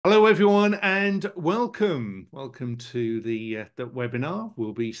everyone, and welcome. Welcome to the webinar.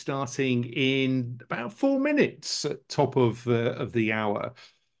 We'll be starting in about 4 minutes at top of the hour.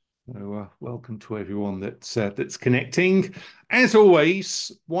 So welcome to everyone that's connecting. As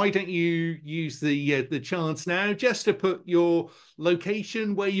always, why don't you use the chance now just to put your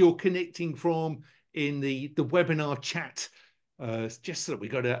location, where you're connecting from, in the webinar chat, just so that we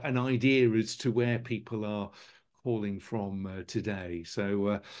got an idea as to where people are calling from today.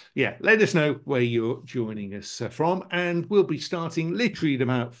 So yeah, let us know where you're joining us from, and we'll be starting literally in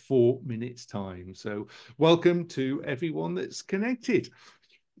about 4 minutes time. So welcome to everyone that's connected.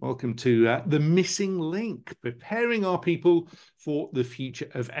 Welcome to the missing link, preparing our people for the future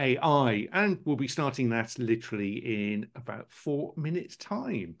of AI. And we'll be starting that literally in about 4 minutes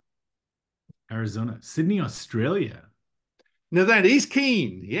time. Arizona, Sydney, Australia. Now that is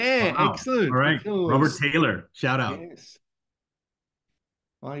keen. Yeah, Wow. excellent. All right. Robert Because Taylor, shout out. yes,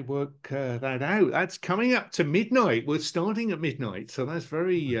 I work that out. That's coming up to midnight. We're starting at midnight. So that's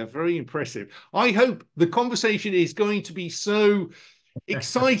very impressive. I hope the conversation is going to be so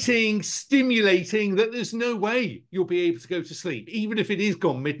exciting, stimulating, that there's no way you'll be able to go to sleep, even if it is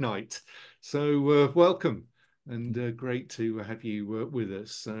gone midnight. So welcome, and great to have you with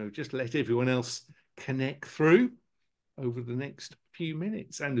us. So just let everyone else connect through over the next few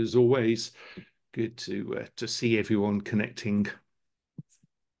minutes. And as always, good to see everyone connecting.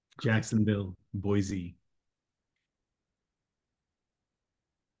 Jacksonville, Boise.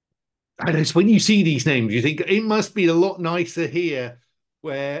 And it's when you see these names, you think it must be a lot nicer here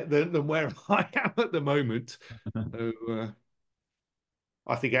than where I am at the moment. So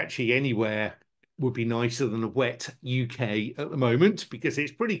I think actually anywhere would be nicer than a wet UK at the moment, because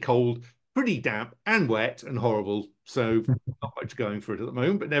it's pretty cold, pretty damp and wet and horrible. So not much going for it at the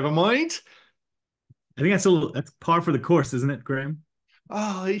moment, but never mind. I think that's par for the course, isn't it, Graham?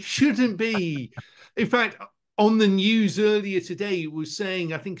 Oh, it shouldn't be. In fact, on the news earlier today, it was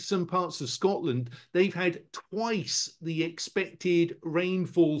saying, I think some parts of Scotland, they've had twice the expected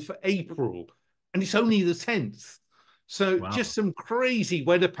rainfall for April, and it's only the 10th. So just Wow. some crazy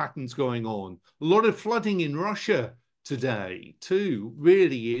weather patterns going on. A lot of flooding in Russia today, too,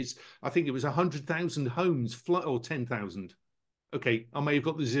 really is. I think it was 100,000 homes flood, or 10,000. Okay, I may have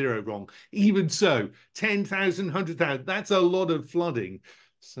got the zero wrong. Even so, 10,000, 100,000, that's a lot of flooding.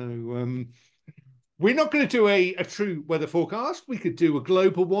 So we're not going to do a true weather forecast. We could do a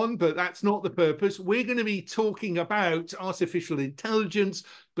global one, but that's not the purpose. We're going to be talking about artificial intelligence,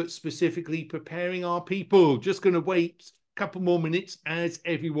 but specifically preparing our people. Just going to wait a couple more minutes as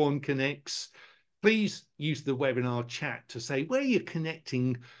everyone connects. Please use the webinar chat to say where you're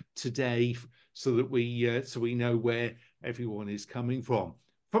connecting today, so that we know where everyone is coming from.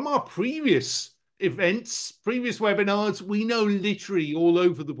 From our previous events, previous webinars, we know literally all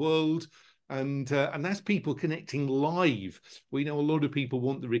over the world, and that's people connecting live. We know a lot of people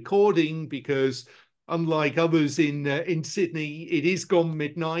want the recording because, unlike others in Sydney, it is gone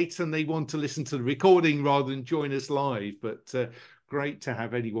midnight and they want to listen to the recording rather than join us live. But great to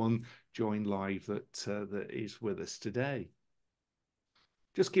have anyone join live that is with us today.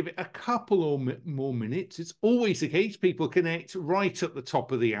 Just give it a couple or more minutes. It's always the case. People connect right at the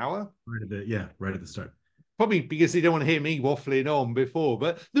top of the hour. Right at the start. Probably because they don't want to hear me waffling on before.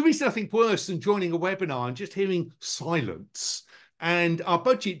 But there is nothing worse than joining a webinar and just hearing silence. And our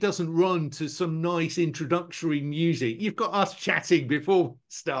budget doesn't run to some nice introductory music. You've got us chatting before we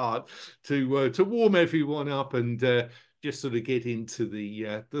start to warm everyone up and just sort of get into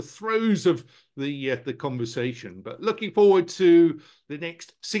the throes of the conversation. But looking forward to the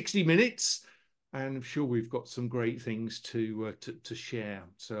next 60 minutes, and I'm sure we've got some great things to share.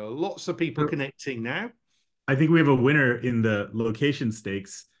 So lots of people connecting now. I think we have a winner in the location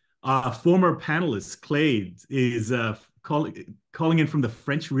stakes. Former panelist Clay is calling in from the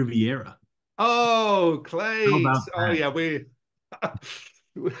French Riviera. Oh, How Clay. about Oh, that? yeah, we're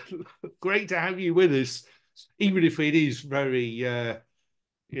great to have you with us, even if it is very,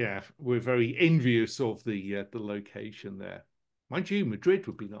 yeah, we're very envious of the location there. Mind you, Madrid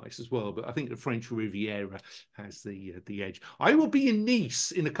would be nice as well, but I think the French Riviera has the edge. I will be in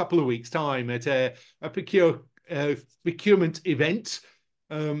Nice in a couple of weeks' time at a procurement event.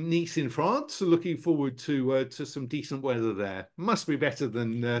 Nice in France. So looking forward to some decent weather there. Must be better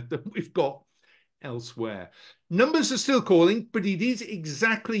than we've got elsewhere. Numbers are still calling, but it is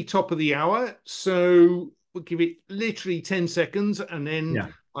exactly top of the hour. So we'll give it literally 10 seconds, and then Yeah.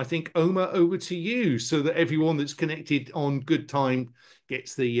 I think, Omer, over to you, so that everyone that's connected on good time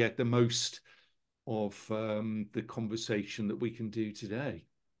gets the most of the conversation that we can do today.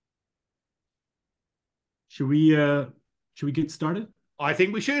 Should we get started? I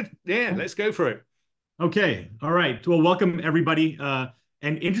think we should. Yeah, let's go for it. Okay. All right. Well, welcome everybody.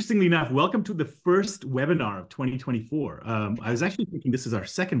 And interestingly enough, welcome to the first webinar of 2024. I was actually thinking this is our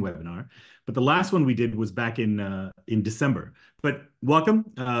second webinar, but the last one we did was back in December. But welcome.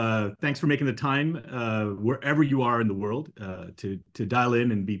 Thanks for making the time wherever you are in the world to dial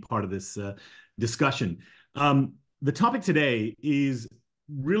in and be part of this discussion. The topic today is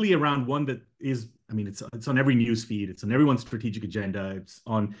really around one that is, I mean, it's on every news feed. It's on everyone's strategic agenda. It's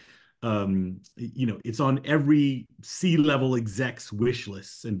on it's on every C-level exec's wish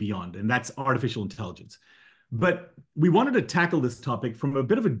lists and beyond, and that's artificial intelligence. But we wanted to tackle this topic from a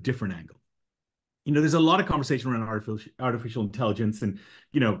bit of a different angle. There's a lot of conversation around artificial intelligence and,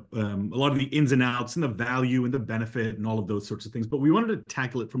 a lot of the ins and outs and the value and the benefit and all of those sorts of things. But we wanted to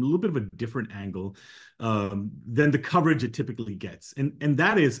tackle it from a little bit of a different angle than the coverage it typically gets. And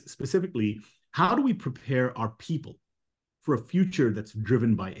that is specifically, how do we prepare our people for a future that's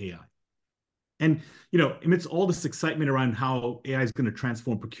driven by AI? And, amidst all this excitement around how AI is going to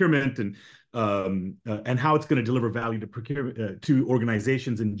transform procurement and how it's going to deliver value to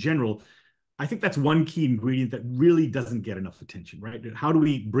organizations in general, I think that's one key ingredient that really doesn't get enough attention, right? How do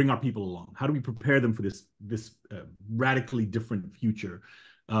we bring our people along? How do we prepare them for this radically different future,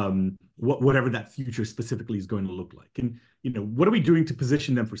 whatever that future specifically is going to look like? And, what are we doing to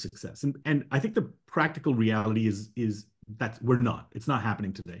position them for success? And I think the practical reality is that it's not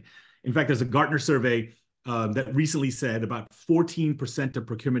happening today. In fact, there's a Gartner survey that recently said about 14% of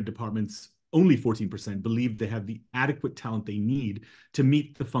procurement departments, only 14%, believe they have the adequate talent they need to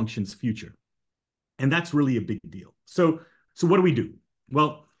meet the function's future. And that's really a big deal. So what do we do?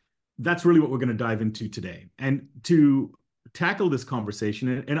 Well, that's really what we're going to dive into today. And to tackle this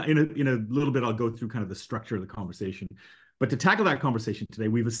conversation, and in a little bit, I'll go through kind of the structure of the conversation. But to tackle that conversation today,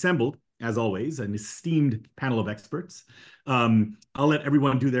 we've assembled, as always, an esteemed panel of experts. I'll let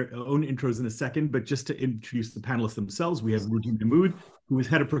everyone do their own intros in a second, but just to introduce the panelists themselves, we have Ruji Mahmood, who is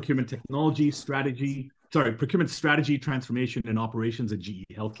head of procurement strategy, transformation, and operations at GE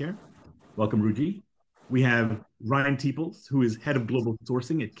Healthcare. Welcome, Ruji. We have Ryan Teeples, who is head of global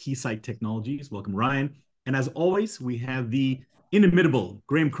sourcing at Keysight Technologies. Welcome, Ryan. And as always, we have the inimitable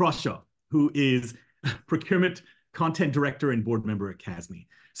Graham Crawshaw, who is procurement content director and board member at CASME.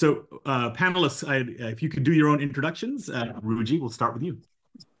 So panelists, if you could do your own introductions, Ruji, we'll start with you.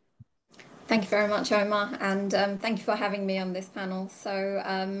 Thank you very much, Omar, and thank you for having me on this panel. So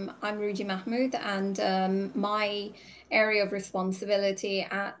I'm Ruji Mahmood, and my area of responsibility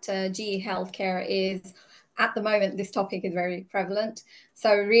at GE Healthcare is, at the moment, this topic is very prevalent.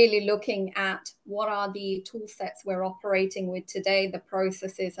 So really looking at what are the tool sets we're operating with today, the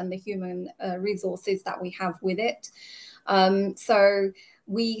processes and the human resources that we have with it. So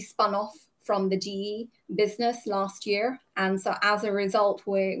we spun off from the GE business last year. And so as a result,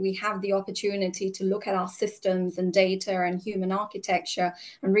 we have the opportunity to look at our systems and data and human architecture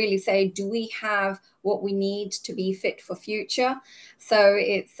and really say, do we have what we need to be fit for future? So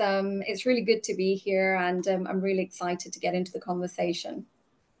it's really good to be here, and I'm really excited to get into the conversation.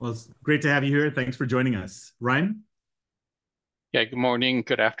 Well, it's great to have you here. Thanks for joining us. Ryan? Yeah, good morning,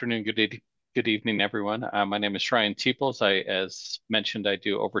 good afternoon, good evening, everyone. My name is Ryan Teeples. As mentioned, I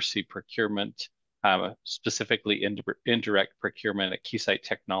do oversee procurement, specifically indirect procurement at Keysight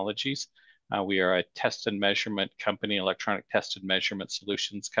Technologies. We are a test and measurement company, electronic test and measurement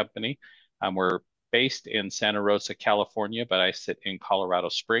solutions company. We're based in Santa Rosa, California, but I sit in Colorado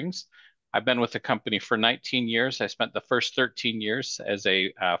Springs. I've been with the company for 19 years. I spent the first 13 years as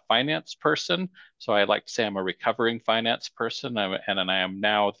a finance person. So I like to say I'm a recovering finance person, and I am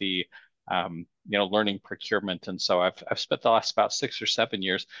now the learning procurement. And so I've spent the last about 6 or 7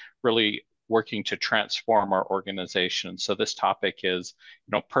 years really working to transform our organization. So this topic is,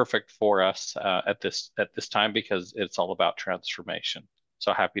 perfect for us at this time, because it's all about transformation.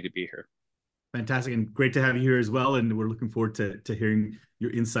 So happy to be here. Fantastic, and great to have you here as well. And we're looking forward to hearing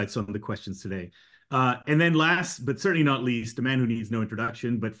your insights on the questions today. And then last, but certainly not least, a man who needs no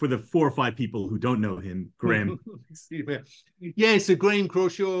introduction, but for the 4 or 5 people who don't know him, Graham. Yeah, so Graham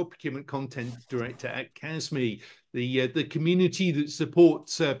Crawshaw, Procurement Content Director at CASME, the community that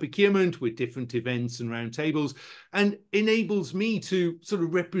supports procurement with different events and roundtables, and enables me to sort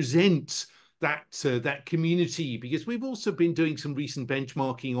of represent that community, because we've also been doing some recent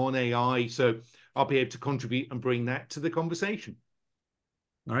benchmarking on AI, so I'll be able to contribute and bring that to the conversation.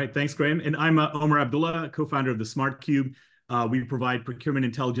 All right, thanks, Graham. And I'm Omer Abdullah, co-founder of the Smart Cube. We provide procurement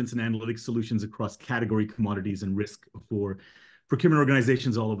intelligence and analytics solutions across category, commodities, and risk for procurement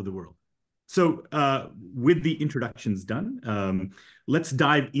organizations all over the world. So with the introductions done, let's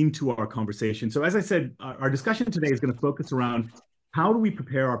dive into our conversation. So as I said, our discussion today is going to focus around how do we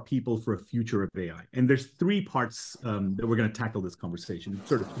prepare our people for a future of AI? And there's three parts that we're going to tackle this conversation,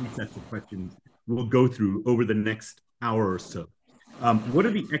 sort of three sets of questions we'll go through over the next hour or so. What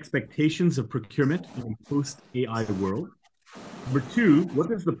are the expectations of procurement in a post-AI world? Number two, what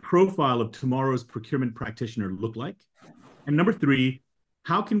does the profile of tomorrow's procurement practitioner look like? And number three,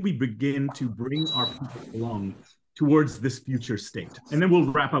 how can we begin to bring our people along towards this future state? And then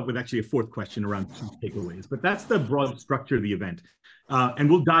we'll wrap up with actually a fourth question around key takeaways. But that's the broad structure of the event. And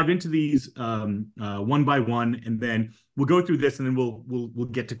we'll dive into these one by one, and then we'll go through this, and then we'll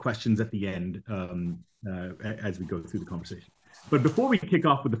get to questions at the end as we go through the conversation. But before we kick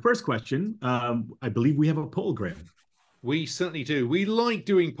off with the first question, I believe we have a poll, Graham. We certainly do. We like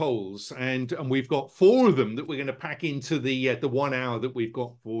doing polls, and we've got 4 of them that we're going to pack into the 1 hour that we've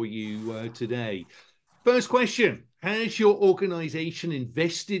got for you today. First question: has your organization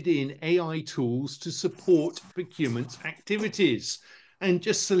invested in AI tools to support procurement activities? And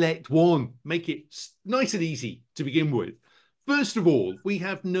just select one. Make it nice and easy to begin with. First of all, we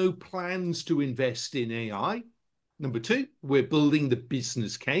have no plans to invest in AI. Number 2, we're building the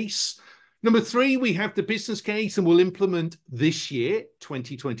business case. Number 3, we have the business case and we'll implement this year,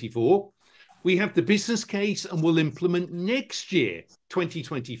 2024. We have the business case and we'll implement next year,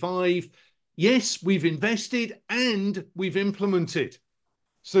 2025. Yes, we've invested and we've implemented.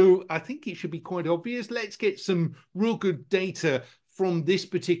 So I think it should be quite obvious. Let's get some real good data from this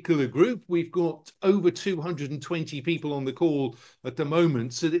particular group. We've got over 220 people on the call at the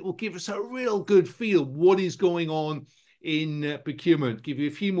moment, so that will give us a real good feel what is going on in procurement. Give you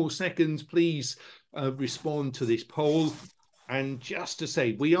a few more seconds, please respond to this poll. And just to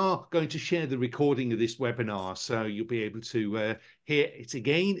say, we are going to share the recording of this webinar, so you'll be able to hear it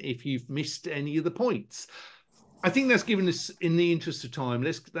again if you've missed any of the points. I think that's given us, in the interest of time,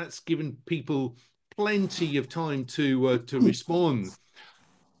 that's given people plenty of time to respond.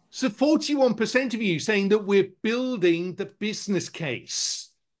 So 41% of you saying that we're building the business case.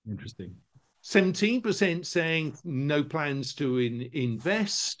 Interesting. 17% saying no plans to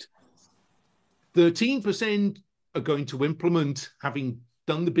invest. 13% are going to implement, having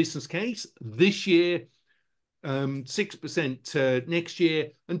done the business case this year. 6% next year,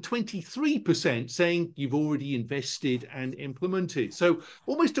 and 23% saying you've already invested and implemented. So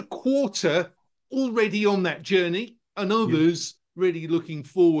almost a quarter already on that journey, and others really looking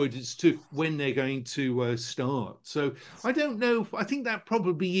forward as to when they're going to start. So I don't know. I think that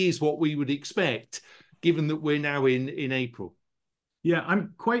probably is what we would expect, given that we're now in April. Yeah,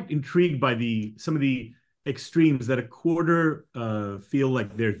 I'm quite intrigued by some of the extremes that a quarter feel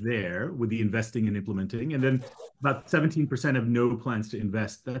like they're there with the investing and implementing, and then about 17% have no plans to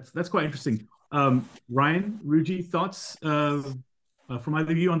invest. That's quite interesting. Ryan, Ruji, thoughts from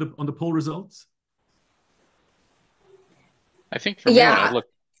either of you on the poll results? I think for me, when I look,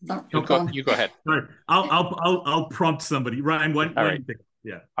 you go ahead. All right. I'll prompt somebody. Ryan, what do you think?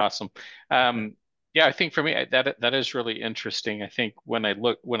 Yeah. Awesome. Yeah, I think for me that is really interesting. I think when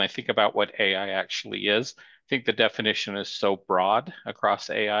I think about what AI actually is, I think the definition is so broad across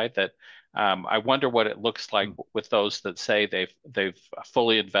AI that I wonder what it looks like with those that say they've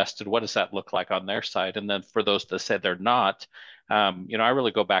fully invested. What does that look like on their side? And then for those that say they're not, I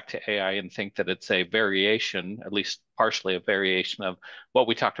really go back to AI and think that it's a variation, at least partially a variation of what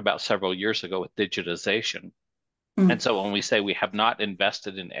we talked about several years ago with digitization. And so when we say we have not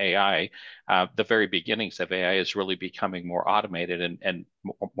invested in AI, the very beginnings of AI is really becoming more automated and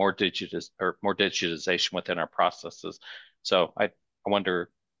more digitization within our processes. So I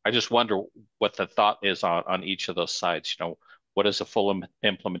just wonder what the thought is on each of those sides. What does a full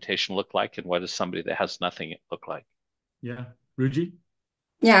implementation look like, and what does somebody that has nothing look like? Yeah, Ruji?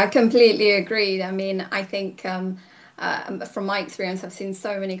 Yeah, I completely agree. I mean, I think from my experience, I've seen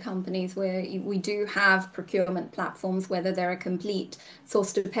so many companies where we do have procurement platforms, whether they're a complete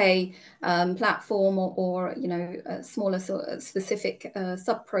source to pay platform or a smaller specific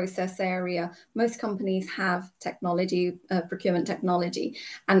sub-process area. Most companies have technology, procurement technology.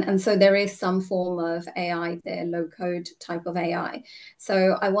 And so there is some form of AI there, low code type of AI.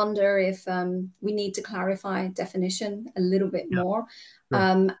 So I wonder if we need to clarify definition a little bit more.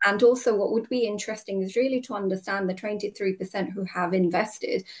 And also what would be interesting is really to understand the 23% who have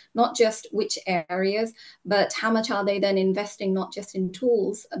invested, not just which areas, but how much are they then investing, not just in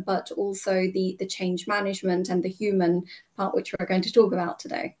tools, but also the change management and the human part, which we're going to talk about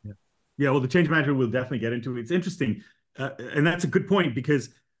today. Yeah, well, the change management we'll definitely get into. It's interesting. And that's a good point, because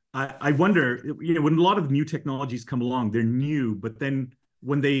I wonder, when a lot of new technologies come along, they're new, but then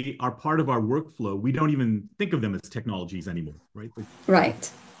when they are part of our workflow, we don't even think of them as technologies anymore, right?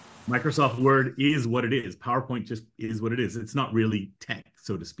 Right. Microsoft Word is what it is. PowerPoint just is what it is. It's not really tech,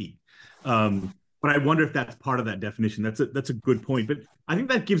 so to speak. But I wonder if that's part of that definition. That's a good point. But I think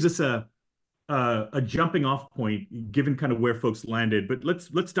that gives us a jumping off point, given kind of where folks landed. But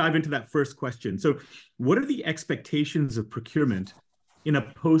let's dive into that first question. So, what are the expectations of procurement in a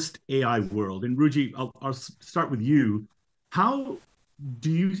post-AI world? And Ruji, I'll start with you. How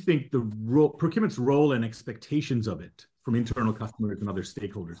do you think procurement's role and expectations of it from internal customers and other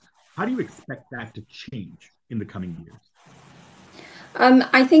stakeholders, how do you expect that to change in the coming years?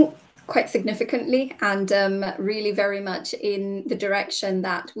 I think quite significantly, and really very much in the direction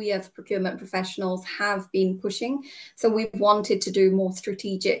that we as procurement professionals have been pushing. So we've wanted to do more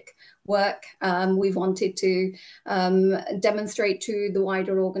strategic work. We've wanted to demonstrate to the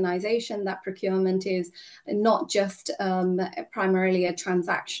wider organization that procurement is not just primarily a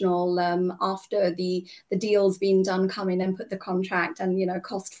transactional, after the deal's been done, come in and put the contract and, you know,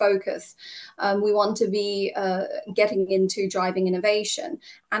 cost focus. We want to be getting into driving innovation.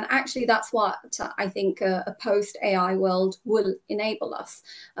 And actually that's what I think a post-AI world will enable us,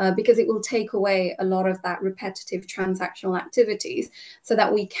 because it will take away a lot of that repetitive transactional activities so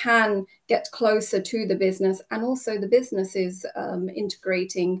that we can get closer to the business, and also the business is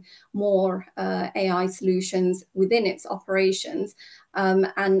integrating more AI solutions within its operations. And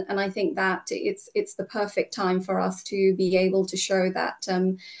I think that it's the perfect time for us to be able to show that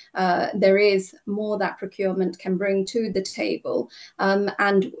there is more that procurement can bring to the table.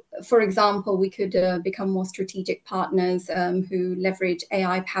 And for example, we could become more strategic partners who leverage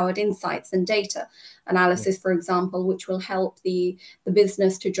AI-powered insights and data analysis, for example, which will help the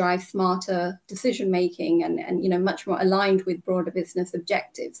business to drive smarter decision making and you know, much more aligned with broader business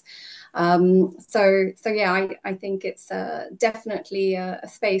objectives. So yeah, I think it's definitely a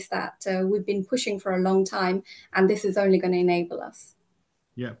space that we've been pushing for a long time, and this is only going to enable us.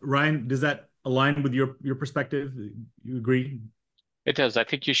 Yeah, Ryan, does that align with your perspective? You agree? It does. I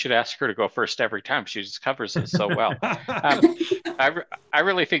think you should ask her to go first every time. She just covers it so well. I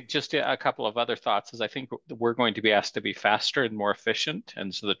really think just a couple of other thoughts is I think we're going to be asked to be faster and more efficient.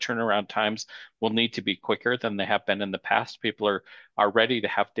 And so the turnaround times will need to be quicker than they have been in the past. People are ready to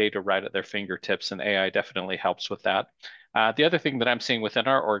have data right at their fingertips, and AI definitely helps with that. The other thing that I'm seeing within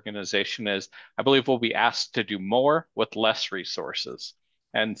our organization is I believe we'll be asked to do more with less resources.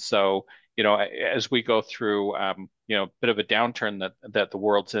 And so, you know, as we go through, you know, a bit of a downturn that the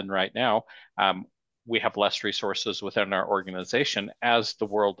world's in right now, we have less resources within our organization. As the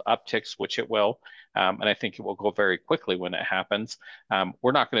world upticks, which it will, and I think it will go very quickly when it happens,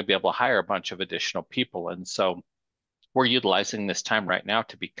 we're not going to be able to hire a bunch of additional people. And so we're utilizing this time right now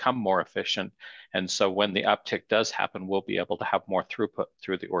to become more efficient. And so when the uptick does happen, we'll be able to have more throughput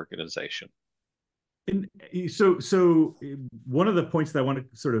through the organization. And so one of the points that I want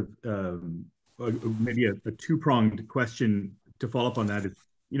to sort of maybe a two-pronged question to follow up on that is,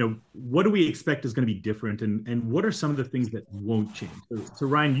 you know, what do we expect is going to be different, and what are some of the things that won't change? So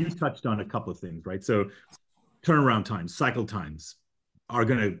Ryan, you touched on a couple of things, right? So turnaround times, cycle times are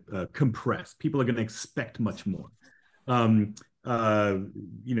going to compress. People are going to expect much more. You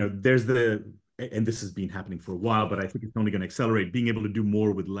know, there's and this has been happening for a while, but I think it's only going to accelerate, being able to do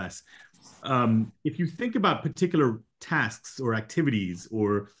more with less. If you think about particular tasks or activities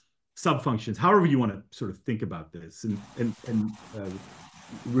or sub-functions, however you want to sort of think about this, and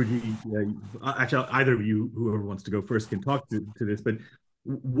Ruji, actually, either of you, whoever wants to go first, can talk to this, but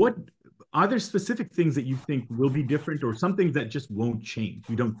what are there specific things that you think will be different, or some things that just won't change?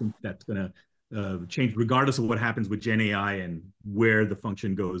 You don't think that's going to change regardless of what happens with Gen AI and where the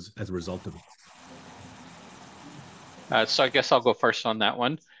function goes as a result of it? So I guess I'll go first on that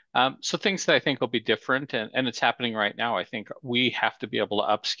one. So things that I think will be different, and it's happening right now, I think we have to be able to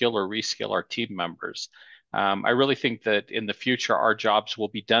upskill or reskill our team members. I really think that in the future, our jobs will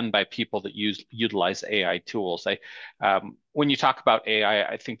be done by people that utilize AI tools. When you talk about AI,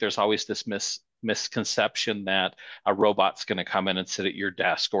 I think there's always this misconception that a robot's going to come in and sit at your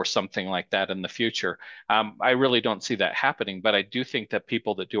desk or something like that in the future. I really don't see that happening, but I do think that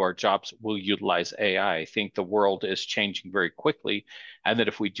people that do our jobs will utilize AI. I think the world is changing very quickly, and that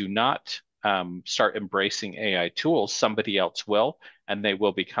if we do not start embracing AI tools, somebody else will, and they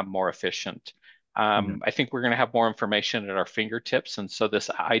will become more efficient. I think we're going to have more information at our fingertips, and so this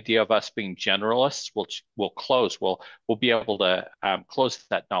idea of us being generalists will close. We'll be able to close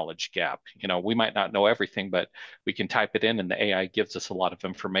that knowledge gap. You know, we might not know everything, but we can type it in, and the AI gives us a lot of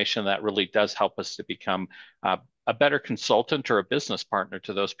information that really does help us to become a better consultant or a business partner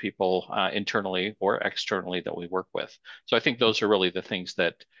to those people internally or externally that we work with. So I think those are really the things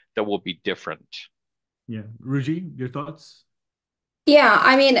that will be different. Yeah, Ruji, your thoughts? Yeah,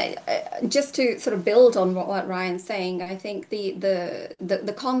 I mean, just to sort of build on what Ryan's saying, I think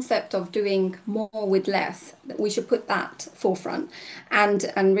the concept of doing more with less, we should put that forefront and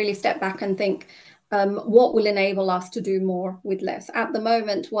really step back and think what will enable us to do more with less. At the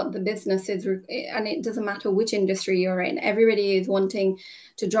moment, what the business is, and it doesn't matter which industry you're in, everybody is wanting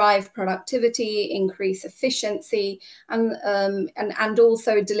to drive productivity, increase efficiency, and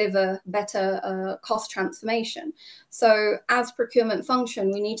also deliver better cost transformation. So as procurement function,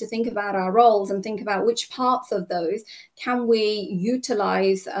 we need to think about our roles and think about which parts of those can we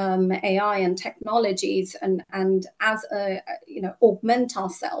utilize AI and technologies and as a, augment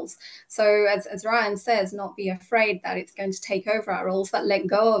ourselves. So as Ryan says, not be afraid that it's going to take over our roles, but let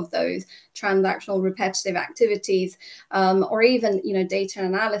go of those transactional repetitive activities, or even data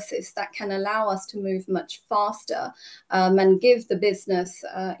analysis that can allow us to move much faster, and give the business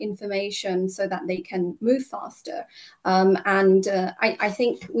information so that they can move faster. I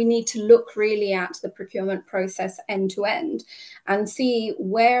think we need to look really at the procurement process end to end and see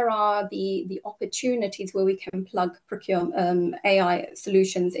where are the opportunities where we can plug procurement AI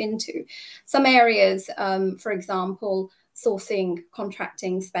solutions into. Some areas, for example, sourcing,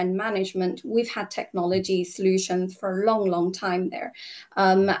 contracting, spend management, we've had technology solutions for a long time there,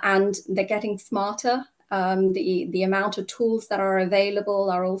 and they're getting smarter. The amount of tools that are available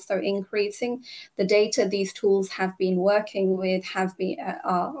are also increasing. The data these tools have been working with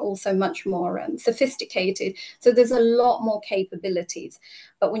are also much more sophisticated. So there's a lot more capabilities.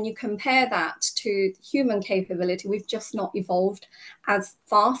 But when you compare that to human capability, we've just not evolved as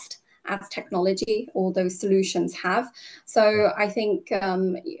fast as technology or those solutions have. So I think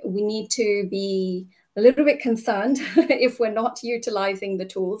we need to be a little bit concerned if we're not utilizing the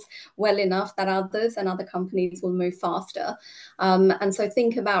tools well enough that others and other companies will move faster. And so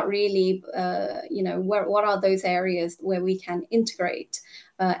think about really, what are those areas where we can integrate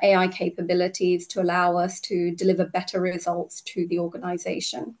AI capabilities to allow us to deliver better results to the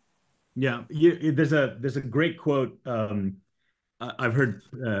organization. Yeah, there's a great quote I've heard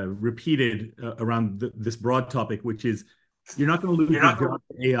repeated around this broad topic, which is, you're not going to lose your job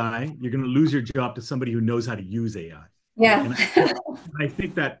to AI. You're going to lose your job to somebody who knows how to use AI. Yeah. And I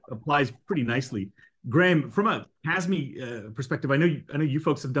think that applies pretty nicely. Graham, from a CASME perspective, I know you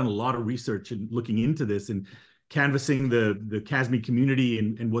folks have done a lot of research and looking into this and canvassing the CASME community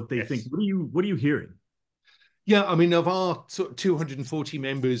and what they think. What are you hearing? Yeah, I mean, of our sort of 240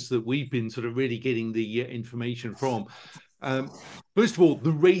 members that we've been sort of really getting the information from, first of all,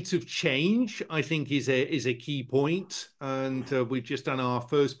 the rate of change, I think, is a key point. And we've just done our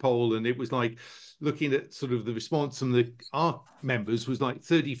first poll, and it was like looking at sort of the response from our members was like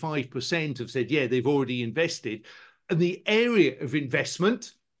 35% have said, yeah, they've already invested. And the area of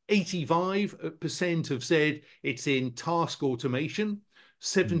investment, 85% have said it's in task automation.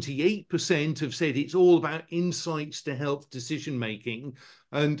 78% have said it's all about insights to help decision making,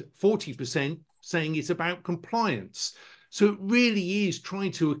 and 40% saying it's about compliance. So it really is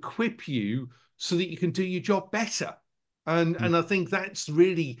trying to equip you so that you can do your job better. And I think that's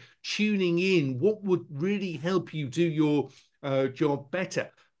really tuning in what would really help you do your job better.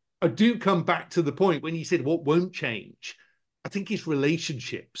 I do come back to the point when you said what won't change. I think it's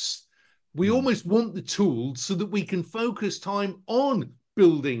relationships. We almost want the tools so that we can focus time on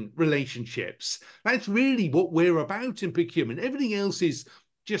building relationships. That's really what we're about in procurement. Everything else is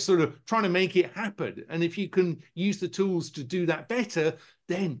just sort of trying to make it happen. And if you can use the tools to do that better,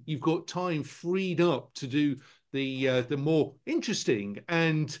 then you've got time freed up to do the more interesting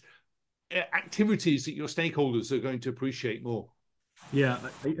and activities that your stakeholders are going to appreciate more. Yeah.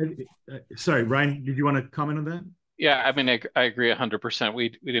 Sorry, Ryan, did you want to comment on that? Yeah, I mean, I agree 100%. We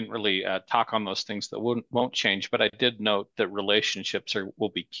didn't really talk on those things that won't change, but I did note that relationships will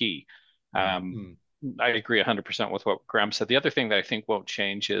be key. I agree 100% with what Graham said. The other thing that I think won't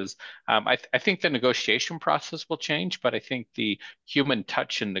change is I think the negotiation process will change, but I think the human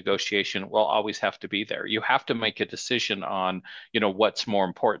touch in negotiation will always have to be there. You have to make a decision on, what's more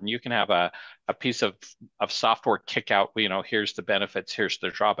important. You can have a piece of software kick out, here's the benefits, here's the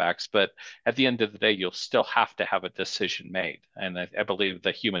drawbacks, but at the end of the day, you'll still have to have a decision made. And I believe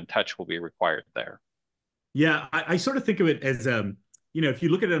the human touch will be required there. Yeah, I sort of think of it as if you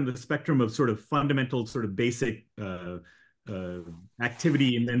look at it on the spectrum of sort of fundamental, sort of basic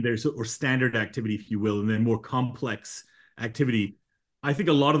activity, and then there's or standard activity, if you will, and then more complex activity. I think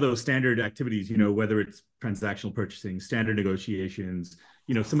a lot of those standard activities, whether it's transactional purchasing, standard negotiations,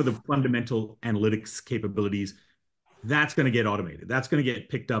 some of the fundamental analytics capabilities, that's going to get automated. That's going to get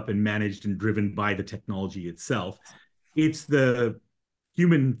picked up and managed and driven by the technology itself. It's the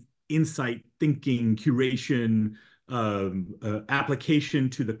human insight, thinking, curation, application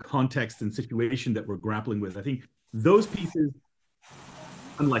to the context and situation that we're grappling with. I think those pieces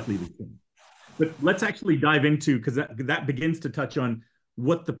unlikely to change. But let's actually dive into, because that begins to touch on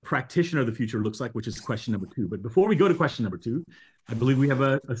what the practitioner of the future looks like, which is question number 2. But before we go to question number 2, I believe we have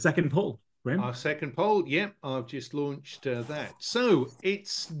a second poll. Graham? Our second poll, yeah, I've just launched that. So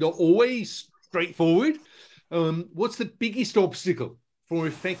it's not always straightforward. What's the biggest obstacle for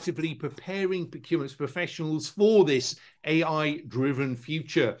effectively preparing procurement professionals for this AI-driven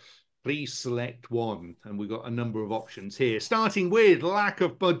future? Please select one. And we've got a number of options here, starting with lack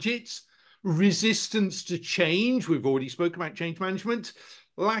of budgets, resistance to change. We've already spoken about change management,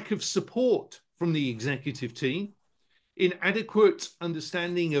 lack of support from the executive team, inadequate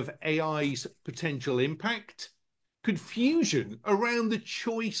understanding of AI's potential impact, confusion around the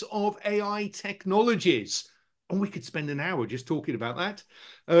choice of AI technologies. And we could spend an hour just talking about that.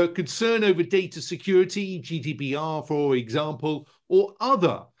 Concern over data security, GDPR, for example, or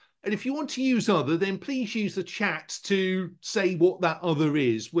other. And if you want to use other, then please use the chat to say what that other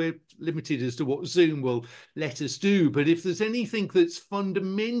is. We're limited as to what Zoom will let us do. But if there's anything that's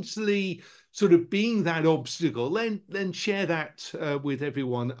fundamentally sort of being that obstacle, then share that with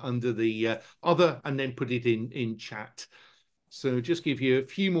everyone under the other, and then put it in chat. So just give you a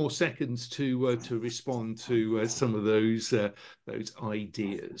few more seconds to respond to some of those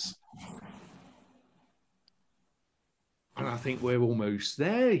ideas. And I think we're almost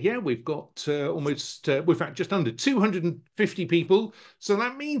there. Yeah, we've got almost, in fact, just under 250 people. So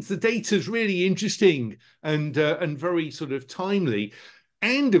that means the data's really interesting and very sort of timely.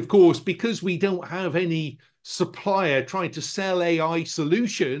 And of course, because we don't have any supplier trying to sell AI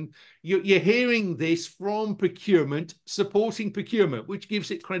solution, you're hearing this from procurement, supporting procurement, which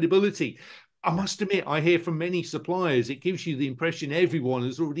gives it credibility. I must admit, I hear from many suppliers, it gives you the impression everyone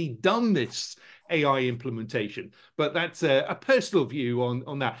has already done this AI implementation. But that's a personal view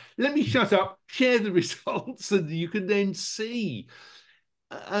on that. Let me shut up, share the results, and you can then see.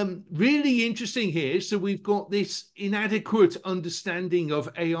 Really interesting here. So we've got this inadequate understanding of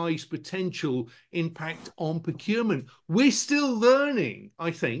AI's potential impact on procurement. We're still learning,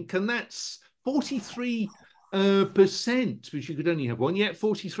 I think, and that's 43%, which you could only have one, yet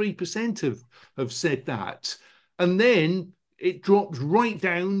 43% have said that. And then it drops right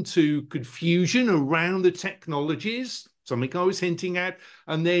down to confusion around the technologies, something I was hinting at,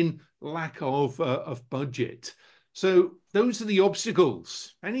 and then lack of budget. So those are the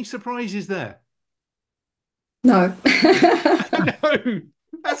obstacles. Any surprises there? No. No,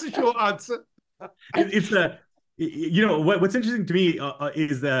 that's a short answer. It's you know, what's interesting to me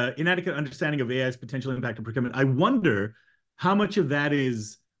is the inadequate understanding of AI's potential impact on procurement. I wonder how much of that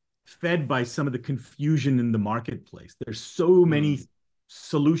is fed by some of the confusion in the marketplace. There's so many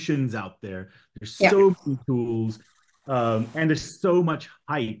solutions out there. There's so many tools, and there's so much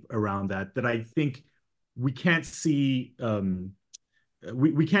hype around that I think we can't see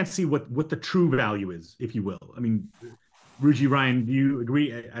we can't see what the true value is, if you will. I mean, Ruji, Ryan, do you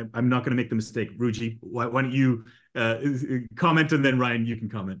agree? I'm not going to make the mistake. Ruji, why don't you comment, and then Ryan, you can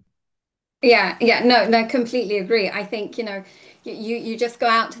comment. Yeah, no, completely agree. I think, you know, you just go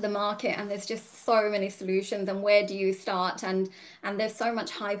out to the market and there's just so many solutions, and where do you start? And there's so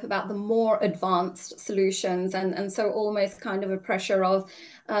much hype about the more advanced solutions, and so almost kind of a pressure of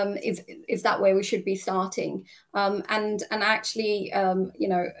is that where we should be starting? And actually, you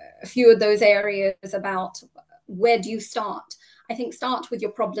know, a few of those areas about where do you start? I think start with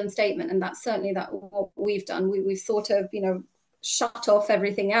your problem statement, and that's certainly what we've done. We've sort of, you know, shut off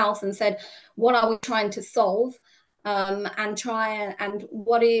everything else and said, what are we trying to solve? And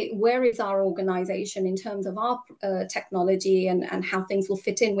where is our organization in terms of our technology and how things will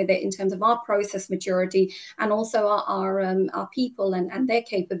fit in with it in terms of our process maturity, and also our people and their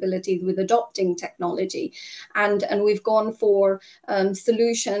capabilities with adopting technology. And we've gone for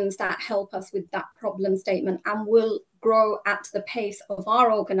solutions that help us with that problem statement and will grow at the pace of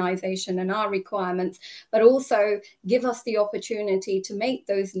our organization and our requirements, but also give us the opportunity to make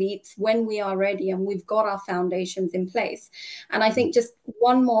those leaps when we are ready and we've got our foundations in place. And I think just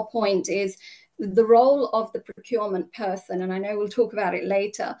one more point is the role of the procurement person, and I know we'll talk about it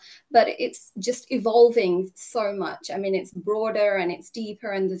later, but it's just evolving so much. I mean, it's broader and it's deeper,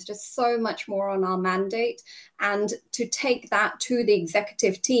 and there's just so much more on our mandate. And to take that to the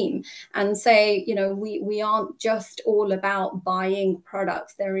executive team and say, you know, we aren't just all about buying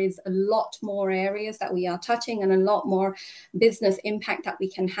products. There is a lot more areas that we are touching and a lot more business impact that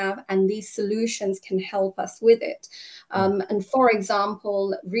we can have, and these solutions can help us with it. And for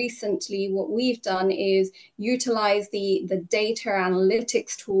example, recently what we we've done is utilize the data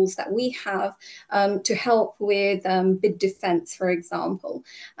analytics tools that we have to help with bid defense, for example.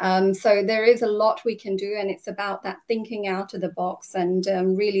 So there is a lot we can do, and it's about that thinking out of the box and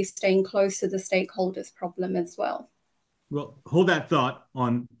really staying close to the stakeholders' problem as well. Well, hold that thought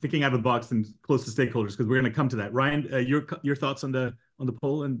on thinking out of the box and close to stakeholders, because we're going to come to that. Ryan, your thoughts on the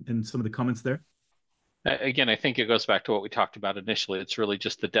poll and some of the comments there? Again, I think it goes back to what we talked about initially. It's really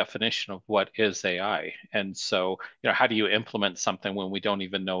just the definition of what is AI. And so, how do you implement something when we don't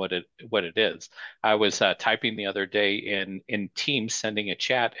even know what it is? I was typing the other day in Teams, sending a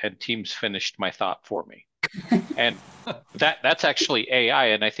chat, and Teams finished my thought for me. And that's actually AI,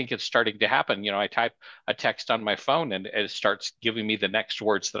 and I think it's starting to happen. I type a text on my phone, and it starts giving me the next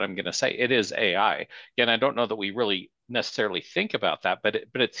words that I'm going to say. It is AI. Again, I don't know that we really necessarily think about that, but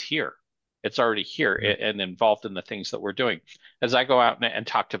it's here. It's already here and involved in the things that we're doing. As I go out and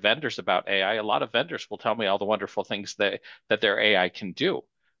talk to vendors about AI, a lot of vendors will tell me all the wonderful things that their AI can do.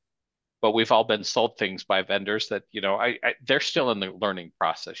 But we've all been sold things by vendors that, they're still in the learning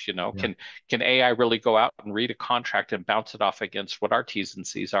process. Yeah. Can AI really go out and read a contract and bounce it off against what our T's and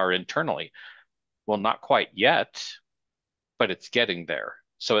C's are internally? Well, not quite yet, but it's getting there.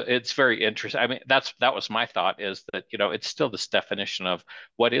 So it's very interesting. I mean, that was my thought, is that, it's still this definition of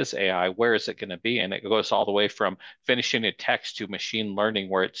what is AI, where is it going to be? And it goes all the way from finishing a text to machine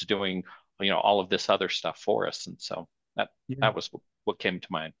learning, where it's doing, all of this other stuff for us. And so that was what came to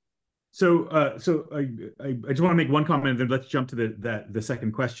mind. So, I just want to make one comment, and then let's jump to the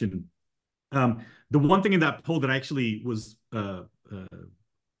second question. The one thing in that poll that I actually was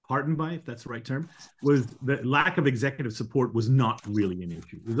heartened by, if that's the right term, was the lack of executive support was not really an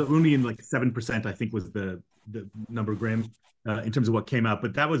issue. It was only in like 7%, I think, was the number, Graham, in terms of what came out.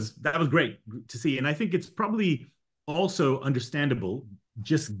 But that was great to see, and I think it's probably also understandable,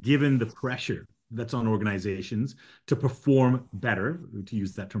 just given the pressure that's on organizations to perform better, to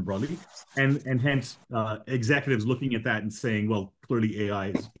use that term broadly, and hence executives looking at that and saying, well, clearly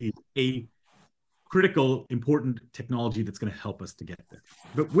AI is a critical, important technology that's going to help us to get there.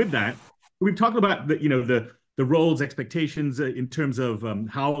 But with that, we've talked about the roles, expectations in terms of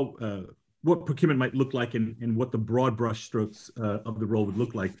how what procurement might look like and what the broad brush strokes of the role would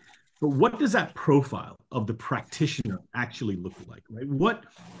look like. But what does that profile of the practitioner actually look like, right? What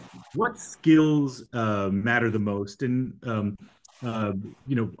skills matter the most? And,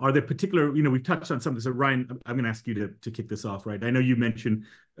 are there particular, we've touched on some of this. So Ryan, I'm going to ask you to kick this off, right? I know you mentioned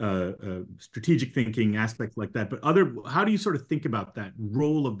strategic thinking, aspects like that, but how do you sort of think about that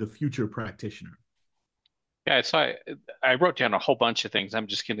role of the future practitioner? Yeah, so I wrote down a whole bunch of things. I'm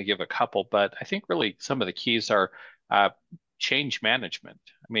just going to give a couple, but I think really some of the keys are change management.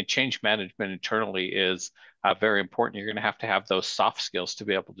 I mean, change management internally is very important. You're going to have those soft skills to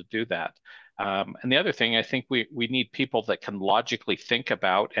be able to do that. And the other thing, I think we need people that can logically think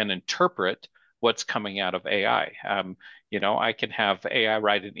about and interpret what's coming out of AI. I can have AI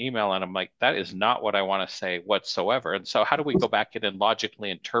write an email and I'm like, that is not what I want to say whatsoever. And so how do we go back in and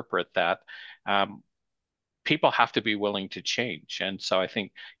logically interpret that? People have to be willing to change. And so I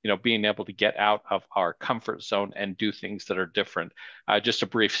think, being able to get out of our comfort zone and do things that are different. Just a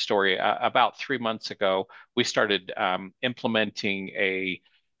brief story. About 3 months ago, we started implementing a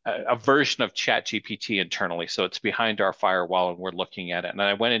version of ChatGPT internally. So it's behind our firewall and we're looking at it. And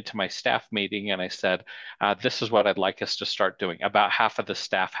I went into my staff meeting and I said, this is what I'd like us to start doing. About half of the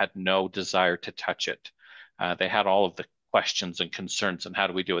staff had no desire to touch it. They had all of the questions and concerns and how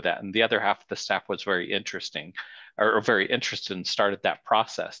do we do with that? And the other half of the staff was very interested and started that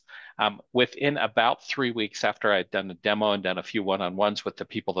process. Within about 3 weeks after I'd done a demo and done a few one-on-ones with the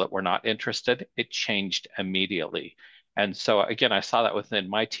people that were not interested, it changed immediately. And so again, I saw that within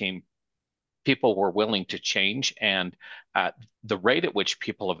my team, people were willing to change, and the rate at which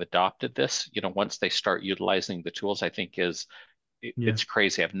people have adopted this, once they start utilizing the tools, I think it's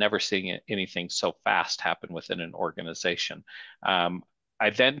crazy. I've never seen anything so fast happen within an organization. I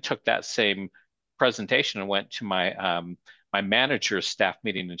then took that same presentation and went to my manager's staff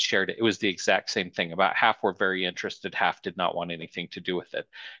meeting and shared it. It was the exact same thing. About half were very interested, half did not want anything to do with it.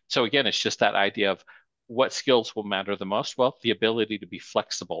 So again, it's just that idea of what skills will matter the most? Well, the ability to be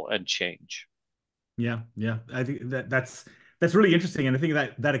flexible and change. Yeah. I think that's really interesting. And I think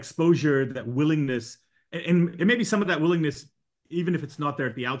that exposure, that willingness, and maybe some of that willingness, even if it's not there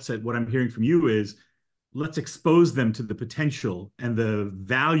at the outset, what I'm hearing from you is let's expose them to the potential and the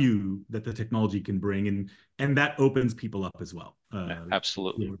value that the technology can bring. And that opens people up as well.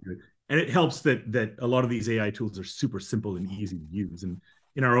 Absolutely. And it helps that a lot of these AI tools are super simple and easy to use and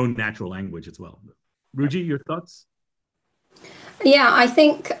in our own natural language as well. Ruji, your thoughts? Yeah, I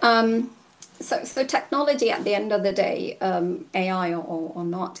think So technology at the end of the day, AI or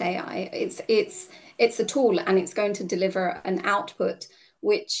not AI, it's a tool, and it's going to deliver an output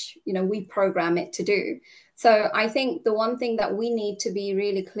which we program it to do. So I think the one thing that we need to be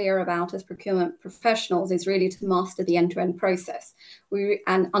really clear about as procurement professionals is really to master the end-to-end process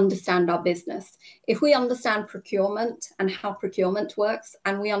and understand our business. If we understand procurement and how procurement works,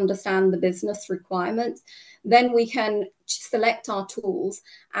 and we understand the business requirements, then we can select our tools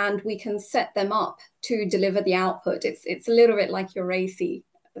and we can set them up to deliver the output. It's a little bit like your RACI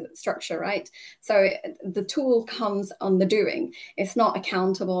structure, right? So the tool comes on the doing. It's not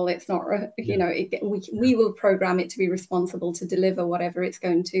accountable. It's not, we will program it to be responsible to deliver whatever it's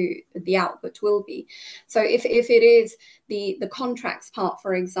going to, the output will be. So if it is the contracts part,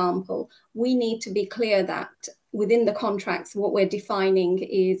 for example, we need to be clear that within the contracts, what we're defining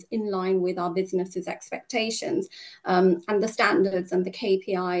is in line with our business's expectations, and the standards and the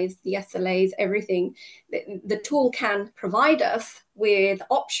KPIs, the SLAs, everything. The tool can provide us with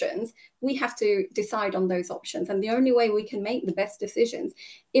options. We have to decide on those options. And the only way we can make the best decisions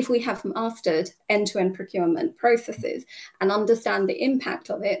if we have mastered end-to-end procurement processes and understand the impact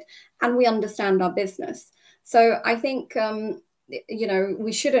of it, and we understand our business. So I think,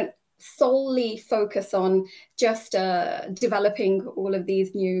 we shouldn't solely focus on just developing all of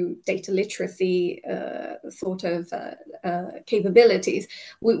these new data literacy sort of capabilities.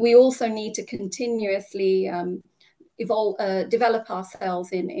 We also need to continuously develop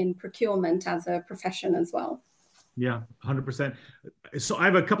ourselves in procurement as a profession as well. Yeah, 100%. So I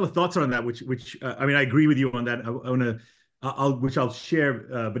have a couple of thoughts on that, which I mean, I agree with you on that. Which I'll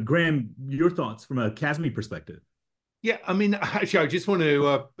share. But Graham, your thoughts from a CASME perspective? Yeah, I mean, actually, I just want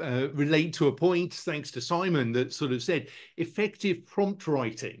to relate to a point, thanks to Simon, that sort of said effective prompt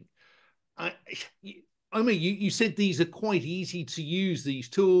writing. Omer, you said these are quite easy to use, these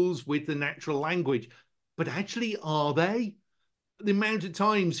tools with the natural language, but actually, are they? The amount of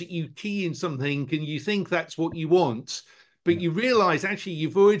times that you key in something and you think that's what you want, but you realize actually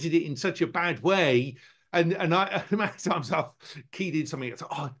you've worded it in such a bad way. And the amount of times I've keyed in something, it's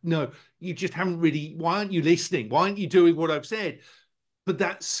like, oh, no, you just haven't really, why aren't you listening? Why aren't you doing what I've said? But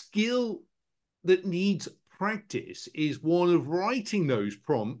that skill that needs practice is one of writing those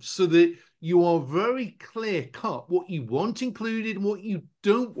prompts so that you are very clear cut what you want included and what you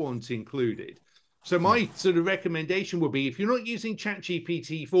don't want included. So my sort of recommendation would be, if you're not using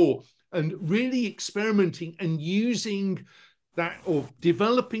ChatGPT 4 and really experimenting and using that, or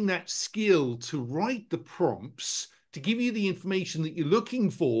developing that skill to write the prompts to give you the information that you're looking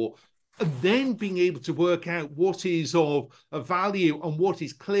for, and then being able to work out what is of value and what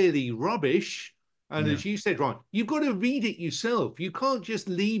is clearly rubbish. And as you said, Ryan, you've got to read it yourself. You can't just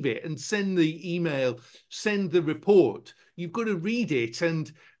leave it and send the email, send the report. You've got to read it, and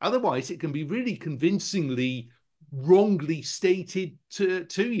otherwise it can be really convincingly wrongly stated to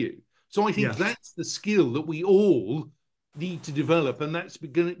you. So I think that's the skill that we all need to develop, and that's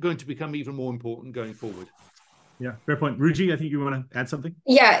going to become even more important going forward. Yeah, fair point. Ruji, I think you want to add something?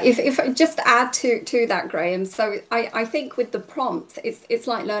 Yeah, if I just add to that, Graham. So I think with the prompts, it's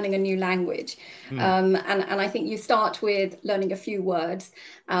like learning a new language. And I think you start with learning a few words,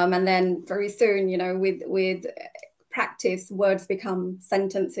 and then very soon, with practice, words become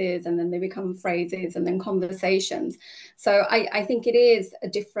sentences, and then they become phrases, and then conversations. So I think it is a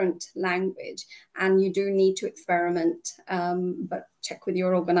different language, and you do need to experiment, but check with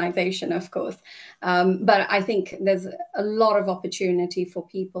your organization, of course. But I think there's a lot of opportunity for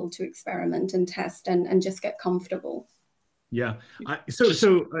people to experiment and test and just get comfortable. Yeah.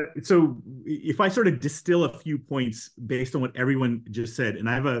 So if I sort of distill a few points based on what everyone just said, and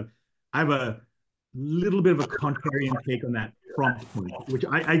I have a little bit of a contrarian take on that prompt point, which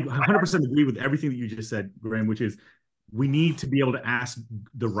I 100% agree with everything that you just said, Graham, which is we need to be able to ask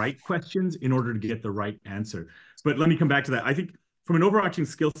the right questions in order to get the right answer. But let me come back to that. I think from an overarching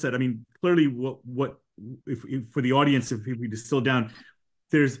skill set, I mean, clearly if for the audience, if we distill down,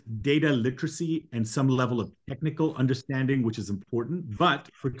 there's data literacy and some level of technical understanding, which is important, but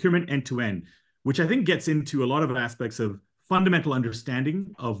procurement end-to-end, which I think gets into a lot of aspects of fundamental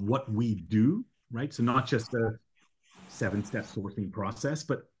understanding of what we do, right? So not just a 7-step sourcing process,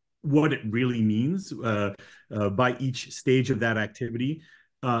 but what it really means by each stage of that activity.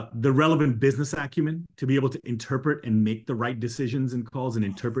 The relevant business acumen to be able to interpret and make the right decisions and calls and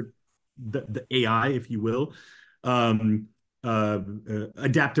interpret the AI, if you will.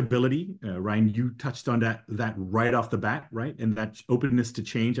 Adaptability, Ryan, you touched on that right off the bat, right? And that openness to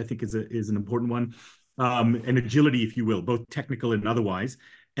change, I think, is an important one. And agility, if you will, both technical and otherwise.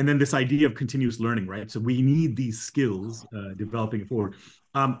 And then this idea of continuous learning, right? So we need these skills, developing it forward.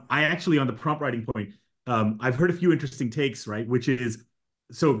 I actually, on the prompt writing point, I've heard a few interesting takes, right? Which is,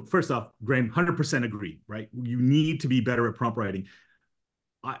 so first off, Graham, 100% agree, right? You need to be better at prompt writing.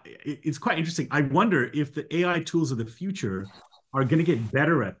 It's quite interesting. I wonder if the AI tools of the future are going to get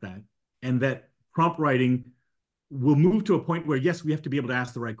better at that, and that prompt writing will move to a point where, yes, we have to be able to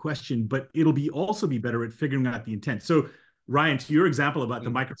ask the right question, but it'll also be better at figuring out the intent. So Ryan, to your example about the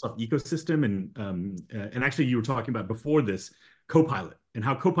Microsoft ecosystem, and actually you were talking about before this, Copilot, and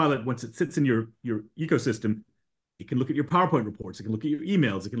how Copilot, once it sits in your ecosystem, it can look at your PowerPoint reports, it can look at your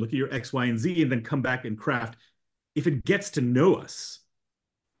emails, it can look at your X, Y, and Z, and then come back and craft. If it gets to know us,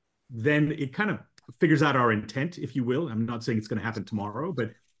 then it kind of figures out our intent, if you will. I'm not saying it's going to happen tomorrow,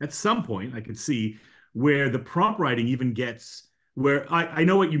 but at some point I could see where the prompt writing even gets where I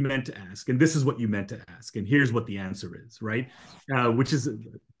know what you meant to ask, and this is what you meant to ask, and here's what the answer is, right? Which is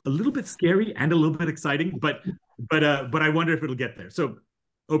a little bit scary and a little bit exciting, but I wonder if it'll get there. So,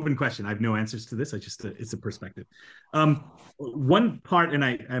 open question. I have no answers to this. It's a perspective. One part, and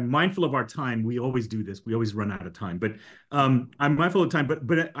I'm mindful of our time. We always do this. We always run out of time, but I'm mindful of time.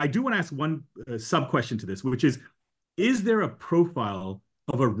 But I do want to ask one sub question to this, which is there a profile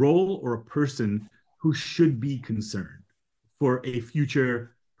of a role or a person who should be concerned for a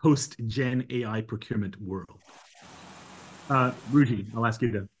future post-Gen AI procurement world? Ruji, I'll ask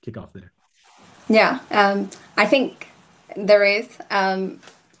you to kick off there. Yeah, I think there is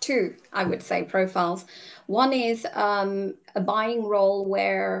two, I would say, profiles. One is a buying role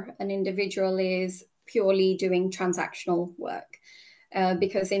where an individual is purely doing transactional work.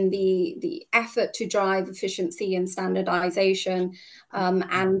 Because in the effort to drive efficiency and standardization,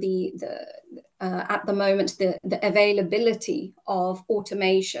 and at the moment the availability of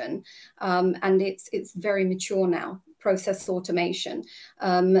automation, and it's very mature now, process automation.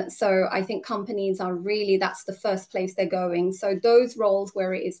 So I think companies are really, that's the first place they're going. So those roles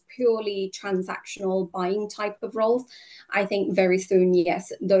where it is purely transactional buying type of roles, I think very soon,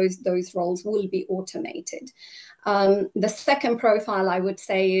 yes, those roles will be automated. The second profile I would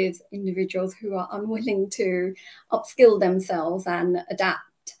say is individuals who are unwilling to upskill themselves and adapt.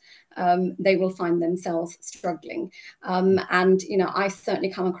 They will find themselves struggling. And, you know, I certainly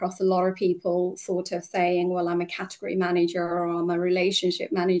come across a lot of people sort of saying, well, I'm a category manager, or I'm a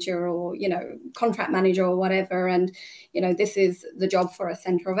relationship manager, or, you know, contract manager or whatever. And, you know, this is the job for a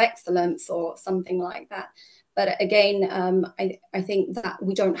center of excellence or something like that. But again, I think that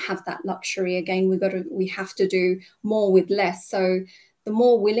we don't have that luxury. Again, we have to do more with less. So the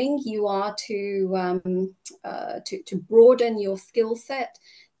more willing you are to broaden your skill set,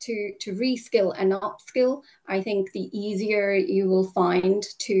 to reskill and upskill, I think the easier you will find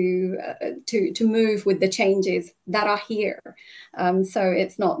to move with the changes that are here. So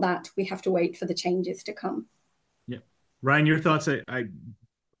it's not that we have to wait for the changes to come. Yeah, Ryan, your thoughts?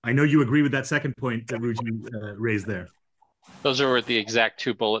 I know you agree with that second point that Ruji raised there. Those are the exact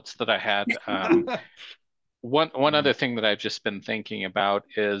two bullets that I had. One other thing that I've just been thinking about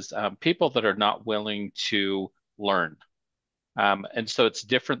is people that are not willing to learn. And so it's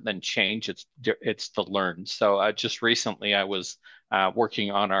different than change. It's to learn. So just recently I was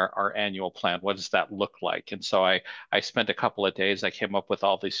working on our annual plan. What does that look like? And so I spent a couple of days. I came up with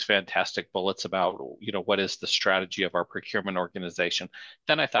all these fantastic bullets about, you know, what is the strategy of our procurement organization.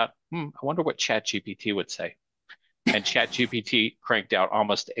 Then I thought, I wonder what ChatGPT would say. And ChatGPT cranked out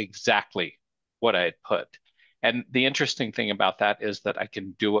almost exactly what I had put. And the interesting thing about that is that I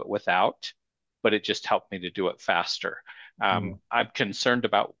can do it without, but it just helped me to do it faster. I'm concerned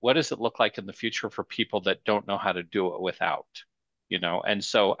about what does it look like in the future for people that don't know how to do it without, you know? And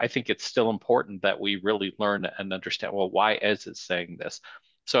so I think it's still important that we really learn and understand, well, why is it saying this?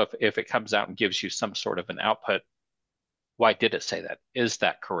 So if it comes out and gives you some sort of an output, why did it say that? Is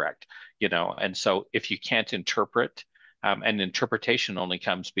that correct? You know, and so if you can't interpret, and interpretation only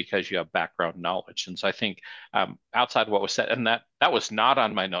comes because you have background knowledge. And so I think outside what was said, and that was not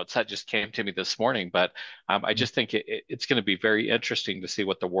on my notes, that just came to me this morning, but I just think it's going to be very interesting to see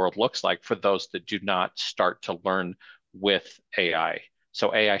what the world looks like for those that do not start to learn with AI.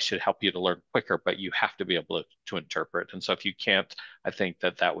 So AI should help you to learn quicker, but you have to be able to interpret. And so if you can't, I think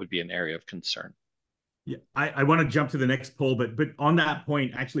that would be an area of concern. Yeah, I want to jump to the next poll, but on that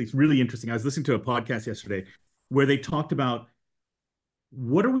point, actually, it's really interesting. I was listening to a podcast yesterday where they talked about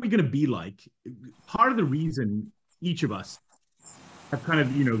what are we going to be like. Part of the reason each of us have kind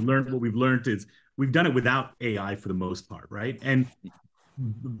of, you know, learned what we've learned is we've done it without AI for the most part, right?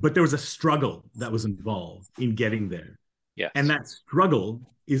 But there was a struggle that was involved in getting there. Yes. And that struggle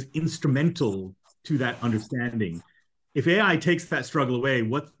is instrumental to that understanding. if AI takes that struggle away,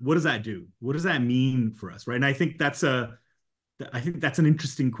 what does that do? What does that mean for us, right? And I think that's an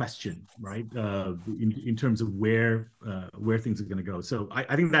interesting question, right? In terms of where things are going to go. So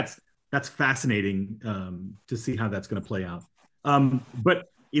I think that's fascinating to see how that's going to play out. But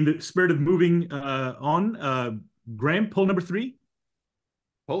in the spirit of moving on, Graham, poll number 3.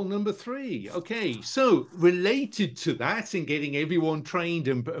 Poll number 3. Okay, so related to that and getting everyone trained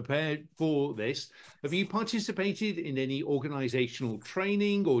and prepared for this, have you participated in any organizational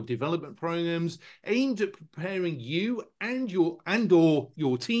training or development programs aimed at preparing you and or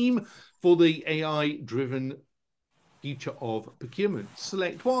your team for the AI-driven future of procurement?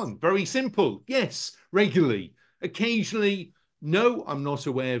 Select one. Very simple. Yes, regularly. Occasionally, no, I'm not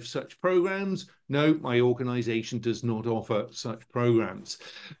aware of such programs. No, my organization does not offer such programs.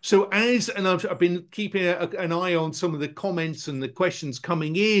 So I've been keeping an eye on some of the comments and the questions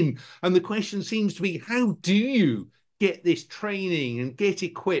coming in, and the question seems to be, how do you get this training and get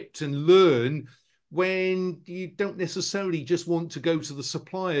equipped and learn when you don't necessarily just want to go to the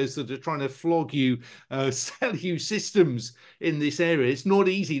suppliers that are trying to flog you, sell you systems in this area? It's not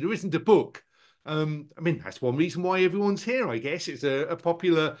easy. There isn't a book. I mean, that's one reason why everyone's here, I guess. It's a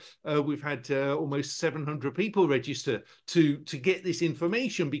popular, we've had almost 700 people register to get this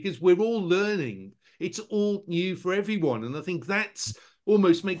information, because we're all learning. It's all new for everyone. And I think that's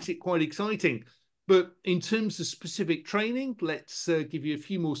almost makes it quite exciting. But in terms of specific training, let's give you a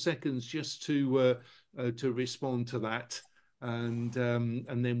few more seconds just to respond to that. And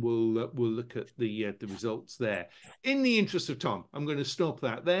then we'll look at the results there. In the interest of time, I'm going to stop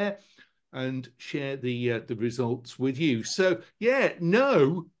that there and share the results with you. So yeah,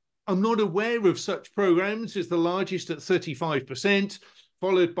 no, I'm not aware of such programs. Is the largest at 35%,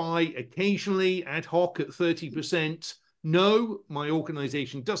 followed by occasionally ad hoc at 30%. No, my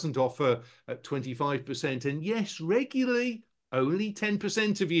organization doesn't offer at 25%. And yes, regularly, only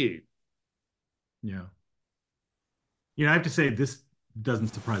 10% of you. Yeah. You know, I have to say, this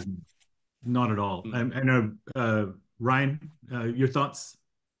doesn't surprise me. Not at all. I know, Ryan, your thoughts?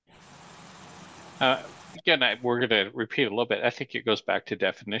 Again, we're going to repeat a little bit. I think it goes back to